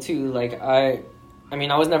I feel too. Like I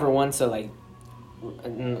mean, I was never one to like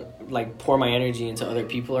pour my energy into other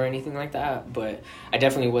people or anything like that, but I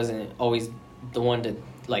definitely wasn't always the one to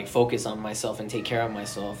like focus on myself and take care of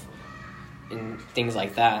myself and things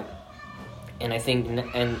like that. And I think,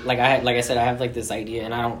 and like I said, I have like this idea,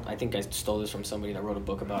 and I think I stole this from somebody that wrote a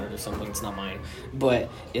book about it or something. It's not mine, but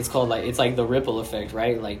it's called it's like the ripple effect,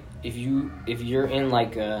 right? Like if you're in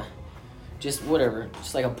like just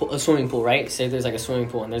like a swimming pool, right? Say there's like a swimming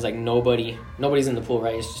pool and there's like nobody's in the pool,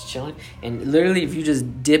 right? It's just chilling, and literally if you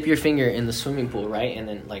just dip your finger in the swimming pool, right, and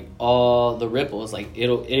then like all the ripples, like it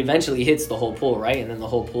eventually hits the whole pool, right, and then the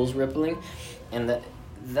whole pool's rippling, and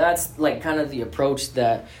that's like kind of the approach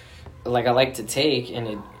that like I like to take,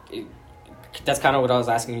 and it that's kind of what I was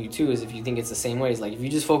asking you too, is if you think it's the same way. Is like if you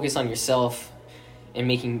just focus on yourself and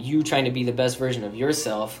making you trying to be the best version of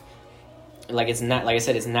yourself, like it's not, like I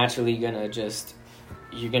said, it's naturally gonna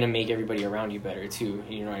you're gonna make everybody around you better too,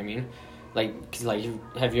 you know what I mean? Like, cause like,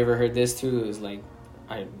 have you ever heard this too? It was like,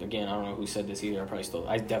 I don't know who said this either.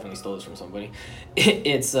 I definitely stole this from somebody.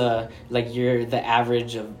 It's like you're the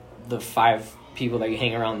average of the 5 people that you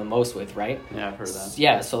hang around the most with, right? Yeah, I've heard that.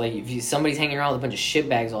 Yeah, so like if somebody's hanging around with a bunch of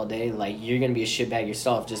shitbags all day, like you're gonna be a shitbag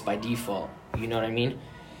yourself just by default. You know what I mean?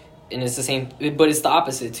 And it's the same, but it's the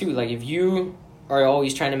opposite too. Like if you are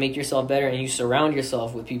always trying to make yourself better and you surround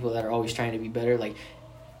yourself with people that are always trying to be better, like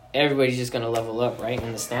everybody's just gonna level up, right?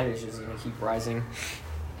 And the standards just gonna keep rising.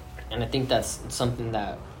 And I think that's something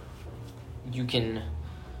that you can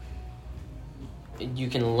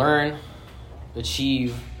learn,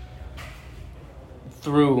 achieve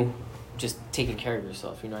through just taking care of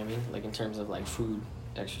yourself, you know what I mean? Like in terms of like food,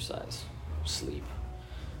 exercise, sleep,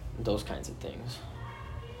 those kinds of things.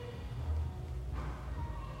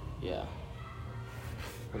 Yeah.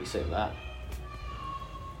 What do you say to that?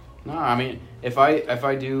 No, I mean, if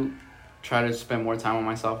I do try to spend more time on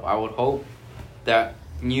myself, I would hope that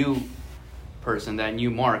new person, that new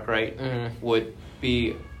Mark, right, would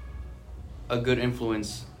be a good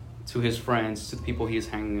influence to his friends, to the people he's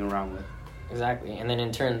hanging around with. Exactly. And then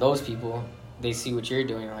in turn, those people, they see what you're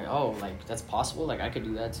doing, like, oh, like, that's possible? Like, I could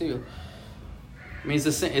do that too. I mean,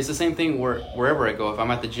 it's the same thing wherever I go. If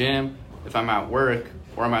I'm at the gym, if I'm at work,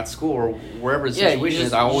 or I'm at school, or wherever the situation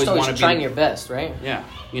is, I always want to be trying your best, right? Yeah.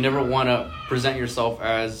 You never want to present yourself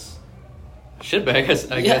as a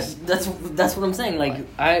shitbag, I guess. That's what I'm saying. Like,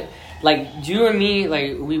 you and me,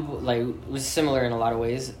 like, we was similar in a lot of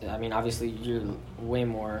ways. I mean, obviously, you're way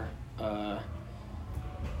more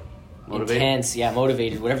intense,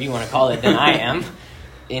 motivated, whatever you want to call it, than I am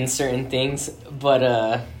in certain things.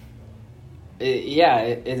 But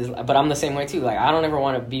it is. But I'm the same way too. Like, I don't ever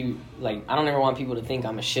want to be like, I don't ever want people to think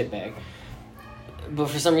I'm a shitbag. But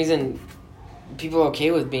for some reason, people are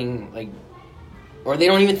okay with being like, or they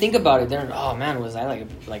don't even think about it. They're like, oh man, was I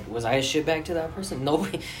was I a shitbag to that person?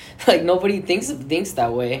 Nobody thinks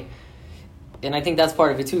that way. And I think that's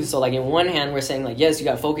part of it too. So like in one hand we're saying like, yes, you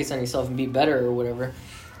got to focus on yourself and be better or whatever,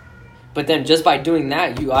 but then just by doing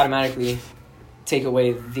that you automatically take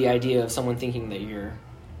away the idea of someone thinking that you're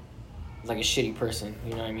like a shitty person,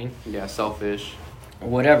 you know what I mean? Yeah, selfish.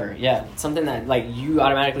 Whatever, yeah. Something that, like, you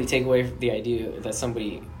automatically take away the idea that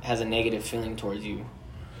somebody has a negative feeling towards you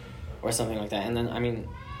or something like that. And then, I mean,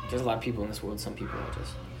 there's a lot of people in this world. Some people are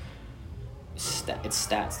just... it's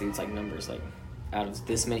stats, dude. It's like numbers. Like, out of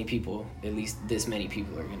this many people, at least this many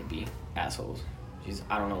people are going to be assholes. Jeez,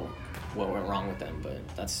 I don't know what went wrong with them, but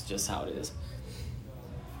that's just how it is.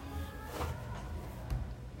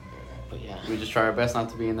 But yeah. We just try our best not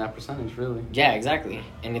to be in that percentage, really. Yeah, exactly.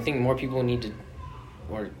 And I think more people need to...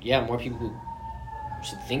 more people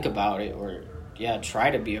should think about it, or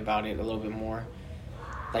try to be about it a little bit more.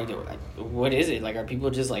 Like, what is it? Like, are people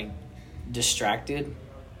just like distracted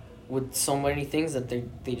with so many things that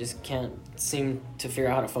they just can't seem to figure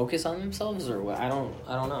out how to focus on themselves, or what? I don't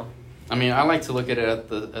know. I mean, I like to look at it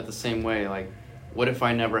at the same way. Like, what if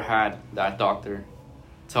I never had that doctor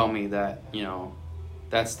tell me that, you know,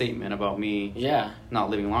 that statement about me not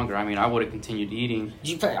living longer? I mean, I would have continued eating.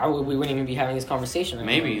 We wouldn't even be having this conversation right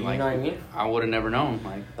maybe now. Like, you know what I mean? I would have never known.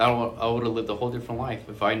 Like, I would have lived a whole different life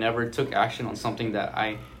if I never took action on something that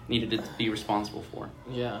I needed to be responsible for.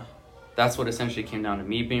 Yeah, that's what essentially came down to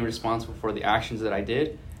me being responsible for the actions that I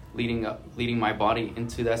did, leading my body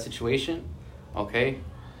into that situation. Okay,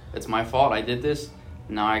 it's my fault. I did this.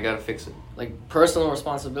 Now I gotta fix it. Like personal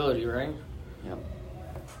responsibility, right? Yep.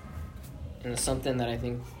 And it's something that I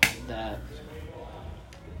think that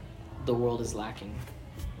the world is lacking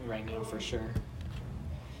right now, for sure.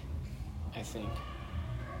 I think.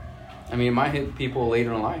 I mean, it might hit people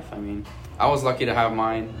later in life. I mean, I was lucky to have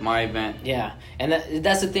my event. Yeah, and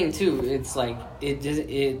that's the thing too. It's like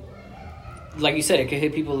it like you said, it could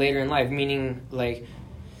hit people later in life. Meaning, like,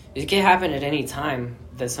 it can happen at any time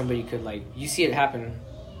that somebody could, like, you see it happen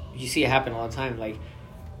all the time. Like,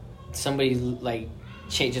 somebody like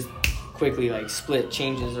just quickly like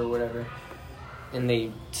changes or whatever, and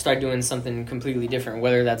they start doing something completely different,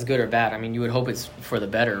 whether that's good or bad. I mean, you would hope it's for the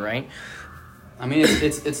better, right? I mean,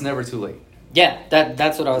 it's never too late. Yeah,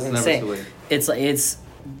 that's what I was gonna say. Too late. It's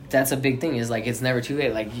that's a big thing. Is like, it's never too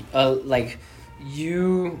late. Like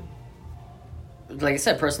I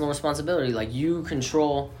said, personal responsibility. Like, you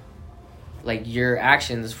control like your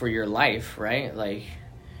actions for your life, right? Like,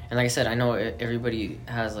 and like I said, I know everybody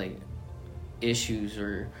has like issues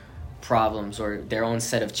or problems or their own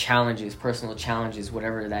set of challenges, personal challenges,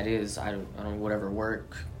 whatever that is. I don't whatever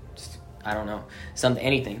work, I don't know,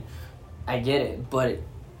 anything. I get it, but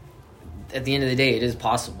at the end of the day, it is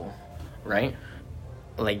possible, right?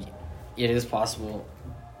 Like, it is possible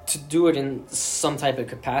to do it in some type of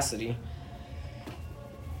capacity.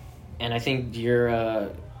 And I think you're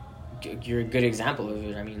a good example of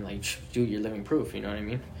it. I mean, like, dude, you're living proof, you know what I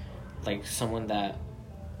mean? Like, someone that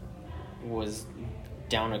was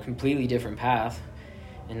down a completely different path,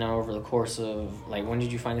 and now over the course of, like, when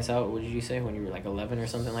did you find this out? What did you say? When you were like 11 or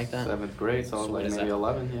something like that? 7th grade, so I was like maybe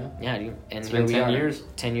 11, yeah. Yeah, dude. And it's been 10 years.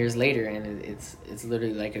 10 years later, and it's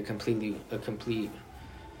literally like a complete,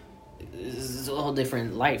 it's a whole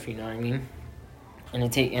different life, you know what I mean?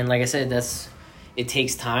 And like I said, it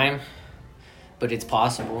takes time, but it's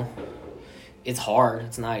possible. It's hard.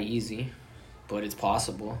 It's not easy, but it's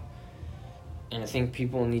possible. And I think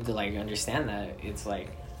people need to, like, understand that it's like,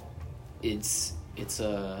 it's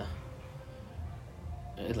like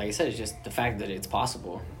I said, it's just the fact that it's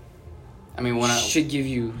possible. I mean, should give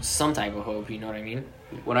you some type of hope, you know what I mean?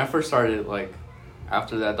 When I first started, like,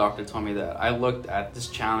 after that doctor told me that, I looked at this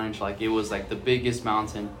challenge like it was like the biggest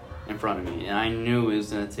mountain in front of me, and I knew it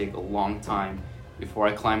was going to take a long time before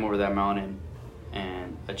I climb over that mountain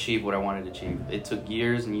and achieve what I wanted to achieve. It took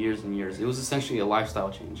years and years and years. It was essentially a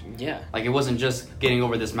lifestyle change. Yeah. Like, it wasn't just getting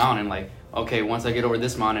over this mountain, like, okay, once I get over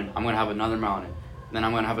this mountain, I'm going to have another mountain. Then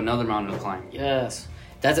I'm going to have another mountain to climb. Yes.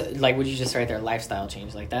 That's, like, what you just said right there, lifestyle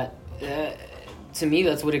change. Like, that, to me,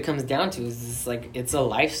 that's what it comes down to, is it's like, it's a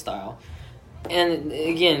lifestyle. And,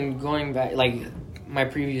 again, going back, like, my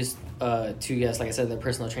previous two guests, like I said, they're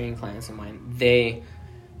personal training clients of mine,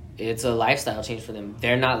 it's a lifestyle change for them.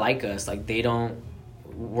 They're not like us. Like, they don't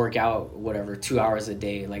work out, 2 hours a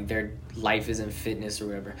day. Like, their life isn't fitness or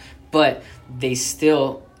whatever. But they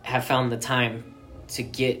still have found the time to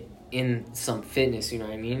get in some fitness, you know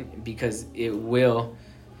what I mean? Because it will,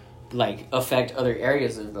 like, affect other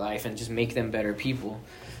areas of life and just make them better people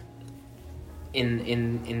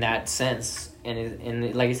in that sense.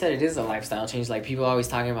 And like I said, it is a lifestyle change. Like, people are always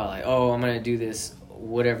talking about, like, oh, I'm going to do this,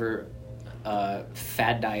 whatever,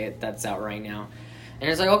 fad diet that's out right now. And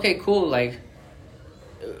it's like, okay, cool. Like,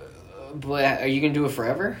 but are you gonna do it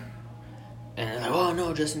forever? And they're like, oh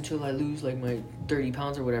no, just until I lose like my 30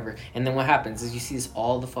 pounds or whatever. And then what happens is you see this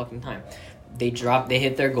all the fucking time. They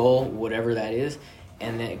hit their goal, whatever that is,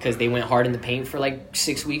 and then because they went hard in the paint for like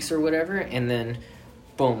 6 weeks or whatever, and then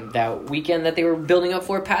boom, that weekend that they were building up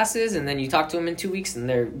for passes, and then you talk to them in 2 weeks and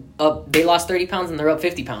they're up. They lost 30 pounds and they're up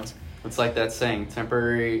 50 pounds. It's like that saying,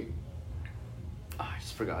 temporary. Oh, I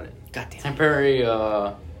just forgot it. Goddamn. Temporary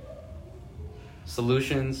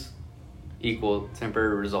solutions equal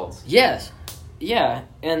temporary results. Yes. Yeah,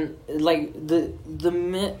 and like the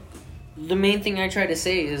main thing I try to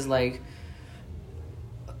say is like,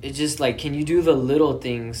 it's just like, can you do the little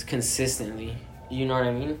things consistently? You know what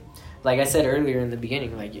I mean? Like I said earlier in the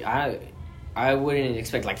beginning, like I wouldn't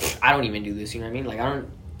expect, like, I don't even do this, you know what I mean? Like I don't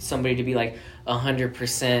somebody to be like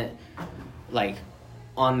 100% like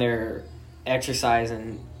on their exercise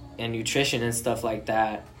and nutrition and stuff like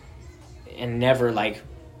that, and never like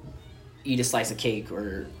eat a slice of cake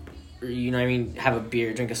or you know what I mean, have a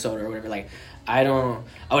beer, drink a soda or whatever. Like I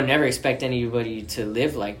would never expect anybody to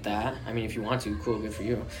live like that. I mean, if you want to, cool, good for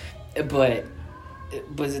you. But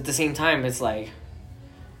at the same time, it's like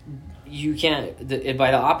you can't, by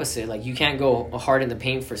the opposite, like you can't go hard in the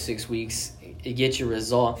paint for 6 weeks, get your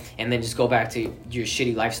result, and then just go back to your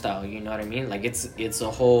shitty lifestyle. You know what I mean? Like it's a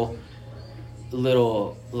whole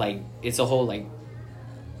little like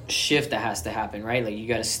shift that has to happen, right? Like you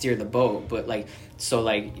got to steer the boat, but like, so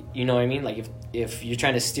like, you know what I mean? Like if you're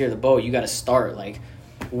trying to steer the boat, you got to start like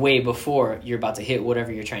way before you're about to hit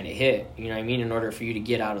whatever you're trying to hit, you know what I mean, in order for you to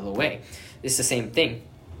get out of the way. It's the same thing.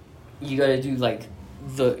 You got to do like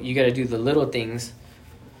the little things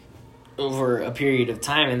over a period of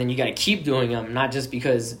time, and then you got to keep doing them, not just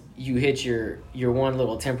because you hit your one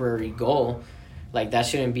little temporary goal. Like that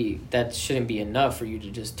shouldn't be enough for you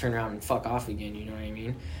to just turn around and fuck off again, you know what I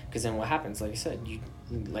mean? Because then what happens, like I said, you,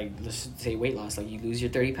 like, let's say weight loss, like you lose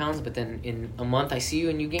your 30 pounds, but then in a month I see you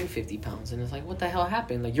and you gain 50 pounds, and it's like, what the hell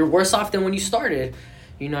happened? Like you're worse off than when you started,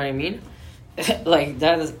 you know what I mean? Like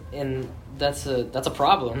that's a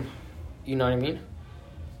problem, you know what I mean?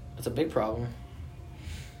 It's a big problem,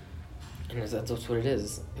 and that's what it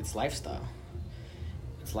is. It's lifestyle.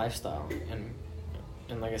 It's lifestyle,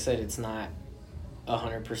 and like I said, it's not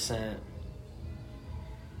 100%.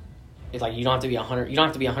 It's like you don't have to be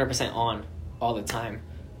 100% on all the time,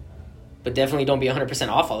 but definitely don't be 100%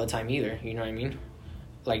 off all the time either, you know what I mean?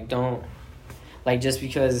 Like don't, like just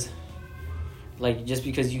because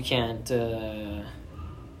you can't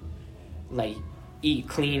like eat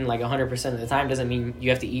clean like 100% of the time doesn't mean you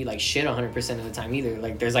have to eat like shit 100% of the time either.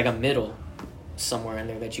 Like there's like a middle somewhere in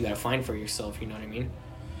there that you gotta find for yourself, you know what I mean?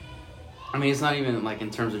 I mean, it's not even like in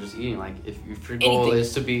terms of just eating. Like if your goal Anything.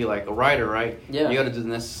 is to be like a writer, right? Yeah. You got to do the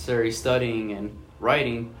necessary studying and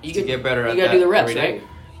writing to get better at that. You got to do the reps, every day. right?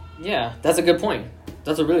 Yeah, that's a good point.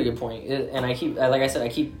 That's a really good point. And I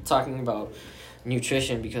keep talking about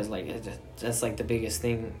nutrition because like that's like the biggest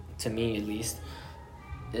thing to me, at least.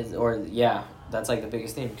 That's like the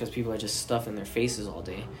biggest thing because people are just stuffing their faces all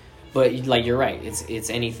day. But like you're right, it's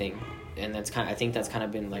anything, and I think that's kind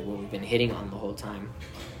of been like what we've been hitting on the whole time.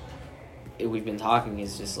 We've been talking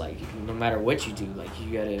is just like no matter what you do, like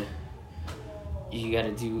you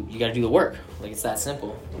gotta do the work. Like it's that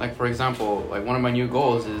simple. Like for example, like one of my new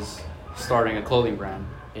goals is starting a clothing brand,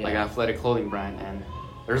 like an athletic clothing brand, and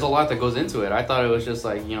there's a lot that goes into it. I thought it was just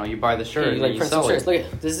like, you know, you buy the shirt and you sell it.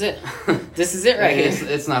 Look, this is it. This is it right here.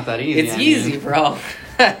 It's not that easy. It's easy, bro.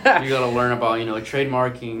 You gotta learn about, you know,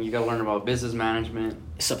 trademarking. You gotta learn about business management,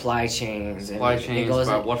 supply chains,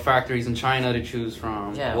 about what factories in China to choose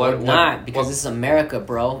from. Yeah, because this is America,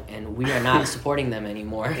 bro, and we are not supporting them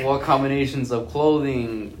anymore. What combinations of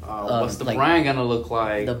clothing? What's the brand gonna look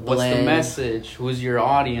like? What's the message? Who's your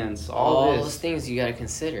audience? All those things you gotta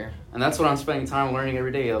consider. And that's what I'm spending time learning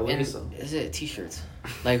every day. Is it t-shirts?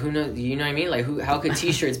 Like who knows? You know what I mean? Like how could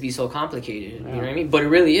t-shirts be so complicated? You know what I mean? But it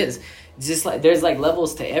really is. It's just like there's like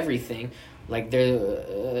levels to everything. Like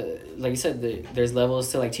like you said, there's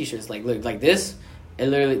levels to like t-shirts. Like look, like this.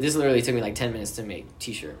 This literally took me like 10 minutes to make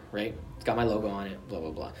t-shirt. Right? It's got my logo on it. Blah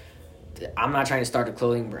blah blah. I'm not trying to start a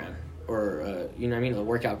clothing brand or you know what I mean, a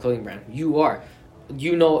workout clothing brand. You are.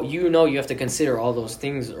 You know you have to consider all those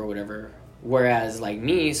things or whatever. Whereas like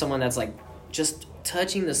me, someone that's like just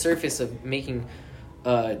touching the surface of making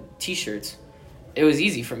t-shirts, it was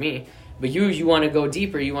easy for me. But you want to go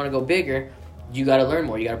deeper, you want to go bigger, you got to learn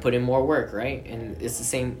more, you got to put in more work, right? And it's the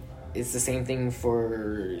same thing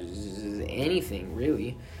for anything,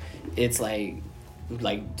 really. It's like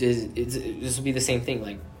this will be the same thing.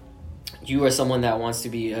 Like you are someone that wants to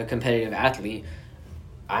be a competitive athlete.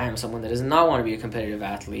 I am someone that does not want to be a competitive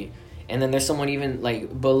athlete. And then there's someone even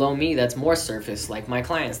like below me that's more surface, like my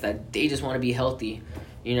clients, that they just want to be healthy.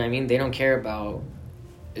 You know what I mean? They don't care about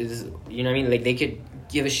you know what I mean? Like they could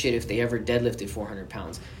give a shit if they ever deadlifted 400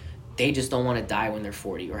 pounds. They just don't want to die when they're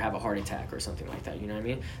 40 or have a heart attack or something like that. You know what I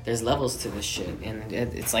mean? There's levels to this shit, and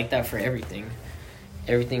it's like that for everything.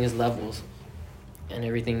 Everything is levels, and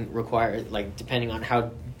everything requires, like, depending on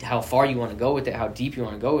how far you want to go with it, how deep you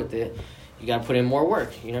want to go with it, you got to put in more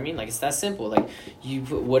work. You know what I mean? Like, it's that simple. Like,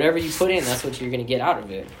 whatever you put in, that's what you're going to get out of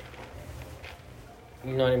it.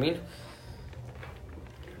 You know what I mean?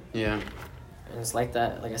 Yeah. And it's like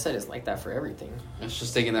that. Like I said, it's like that for everything. It's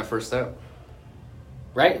just taking that first step.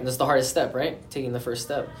 Right? And that's the hardest step, right? Taking the first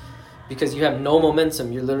step. Because you have no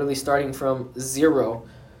momentum. You're literally starting from zero.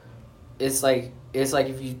 It's like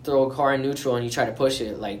if you throw a car in neutral and you try to push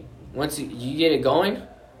it. Like, once you get it going,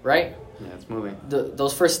 right? Yeah, it's moving.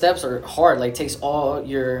 Those first steps are hard. Like, takes all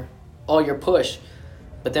your push.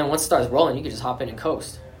 But then once it starts rolling, you can just hop in and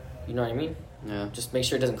coast. You know what I mean? Yeah. Just make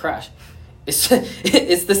sure it doesn't crash. It's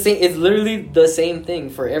the same. It's literally the same thing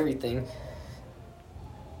for everything.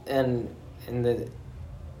 And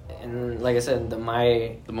like I said, the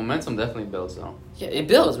momentum definitely builds though. Yeah, it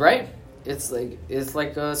builds, right? It's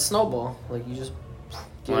like a snowball. Like, you just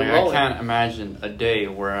get Like, it rolling. I can't imagine a day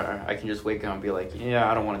where I can just wake up and be like, yeah,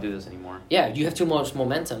 I don't want to do this anymore. Yeah, you have too much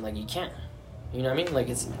momentum. Like, you can't. You know what I mean? Like,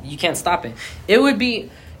 you can't stop it. It would be.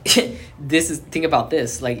 Think about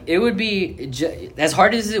this. Like, it would be as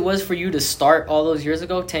hard as it was for you to start all those years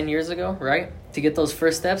ago, 10 years ago, right? To get those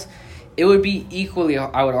first steps. It would be equally,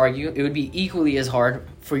 I would argue, it would be equally as hard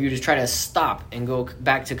for you to try to stop and go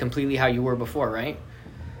back to completely how you were before, right?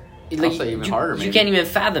 Like, I'll say even harder, maybe. You can't even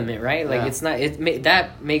fathom it, right? Like, Yeah. it's not,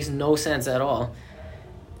 that makes no sense at all.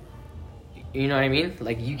 You know what I mean?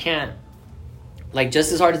 Like, you can't, like,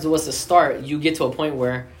 just as hard as it was to start, you get to a point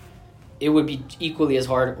where it would be equally as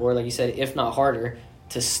hard, or like you said, if not harder,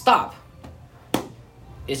 to stop.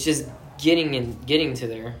 It's just getting to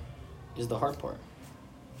there is the hard part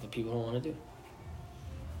that people don't want to do.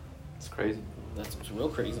 It's crazy. That's real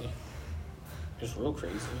crazy. Just real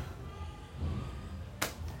crazy.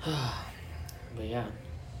 But yeah,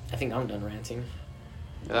 I think I'm done ranting.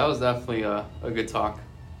 Yeah, that was definitely a good talk.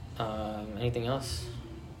 Anything else?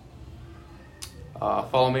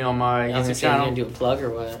 Follow me on my I was gonna YouTube say, you channel. gonna do a plug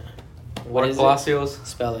or what? Mark is Palacios. it?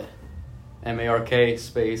 Spell it. MARK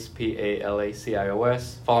space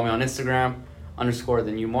PALACIOS. Follow me on Instagram _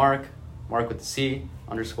 the new Mark with the C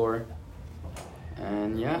 _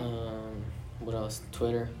 and yeah. What else?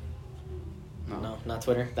 Twitter? No, not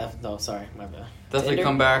Twitter. No, sorry, my bad. Definitely Tinder?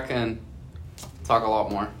 come back and talk a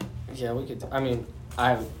lot more. Yeah, we could. I mean,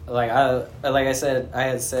 like I said, I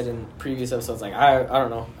had said in previous episodes, like I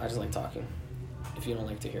don't know, I just like talking. If you don't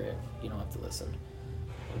like to hear it, you don't have to listen.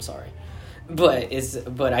 I'm sorry, but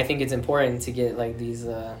I think it's important to get like these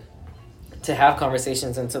to have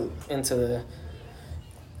conversations and to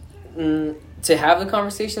have the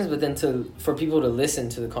conversations, but then for people to listen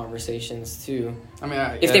to the conversations too. I mean,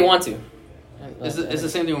 if they want to. It's the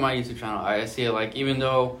same thing with my YouTube channel. I see it like, even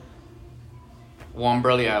though, well, I'm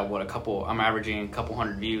barely at I'm averaging a couple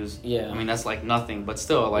hundred views. Yeah. I mean, that's like nothing, but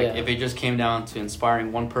still, like, Yeah. if it just came down to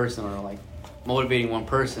inspiring one person or like motivating one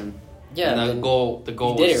person, Yeah, and the then goal you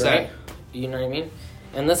was did it, set. right? You know what I mean?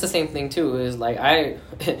 And that's the same thing too. Is like I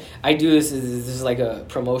do this is like a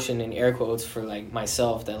promotion in air quotes for like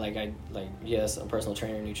myself, that like yes, I'm a personal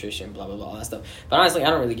trainer, nutrition, blah blah blah, all that stuff. But honestly,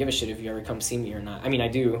 I don't really give a shit if you ever come see me or not. I mean, I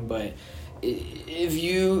do, but if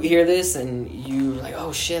you hear this and you like,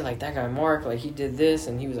 oh shit, like that guy Mark, like he did this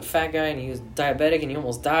and he was a fat guy and he was diabetic and he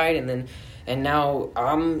almost died, and now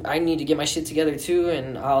I need to get my shit together too,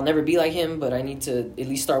 and I'll never be like him, but I need to at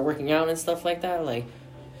least start working out and stuff like that, like,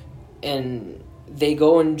 and they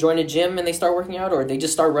go and join a gym and they start working out, or they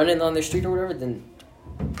just start running on their street or whatever, then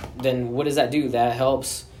what does that do? That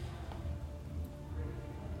helps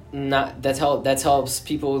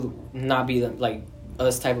people not be like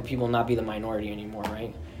us type of people, not be the minority anymore,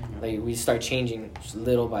 right? Mm-hmm. Like, we start changing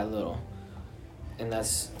little by little, and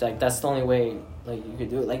that's the only way like you could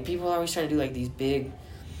do it. Like, people are always trying to do like these big,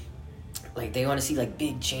 like they want to see like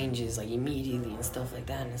big changes like immediately and stuff like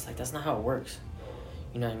that, and it's like that's not how it works.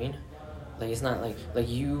 You know what I mean? Like, it's not like it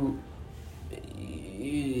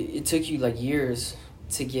took you like years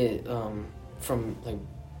to get from like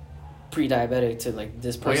pre-diabetic to like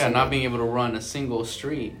this person. Oh yeah, not being able to run a single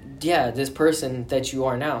street. Yeah, this person that you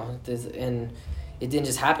are now, and it didn't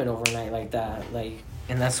just happen overnight like that. Like,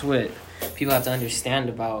 and that's what people have to understand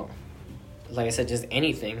about, like I said, just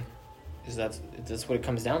anything, is that's what it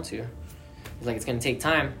comes down to. It's like, it's gonna take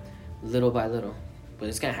time, little by little, but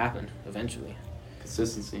it's gonna happen eventually.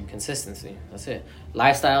 Consistency. That's it.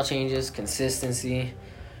 Lifestyle changes, consistency.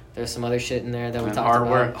 There's some other shit in there that we And talked hard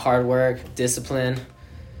about. work. Hard work, discipline,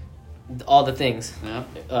 all the things.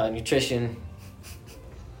 Yeah. Nutrition,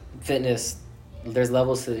 fitness. There's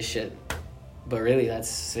levels to this shit. But really,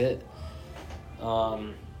 that's it.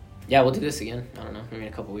 Yeah, we'll do this again. I don't know. Maybe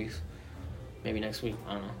in a couple weeks. Maybe next week.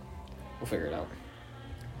 I don't know. We'll figure it out.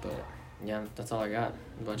 But, yeah, that's all I got.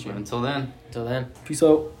 What about you? But until then. Until then. Peace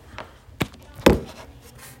out.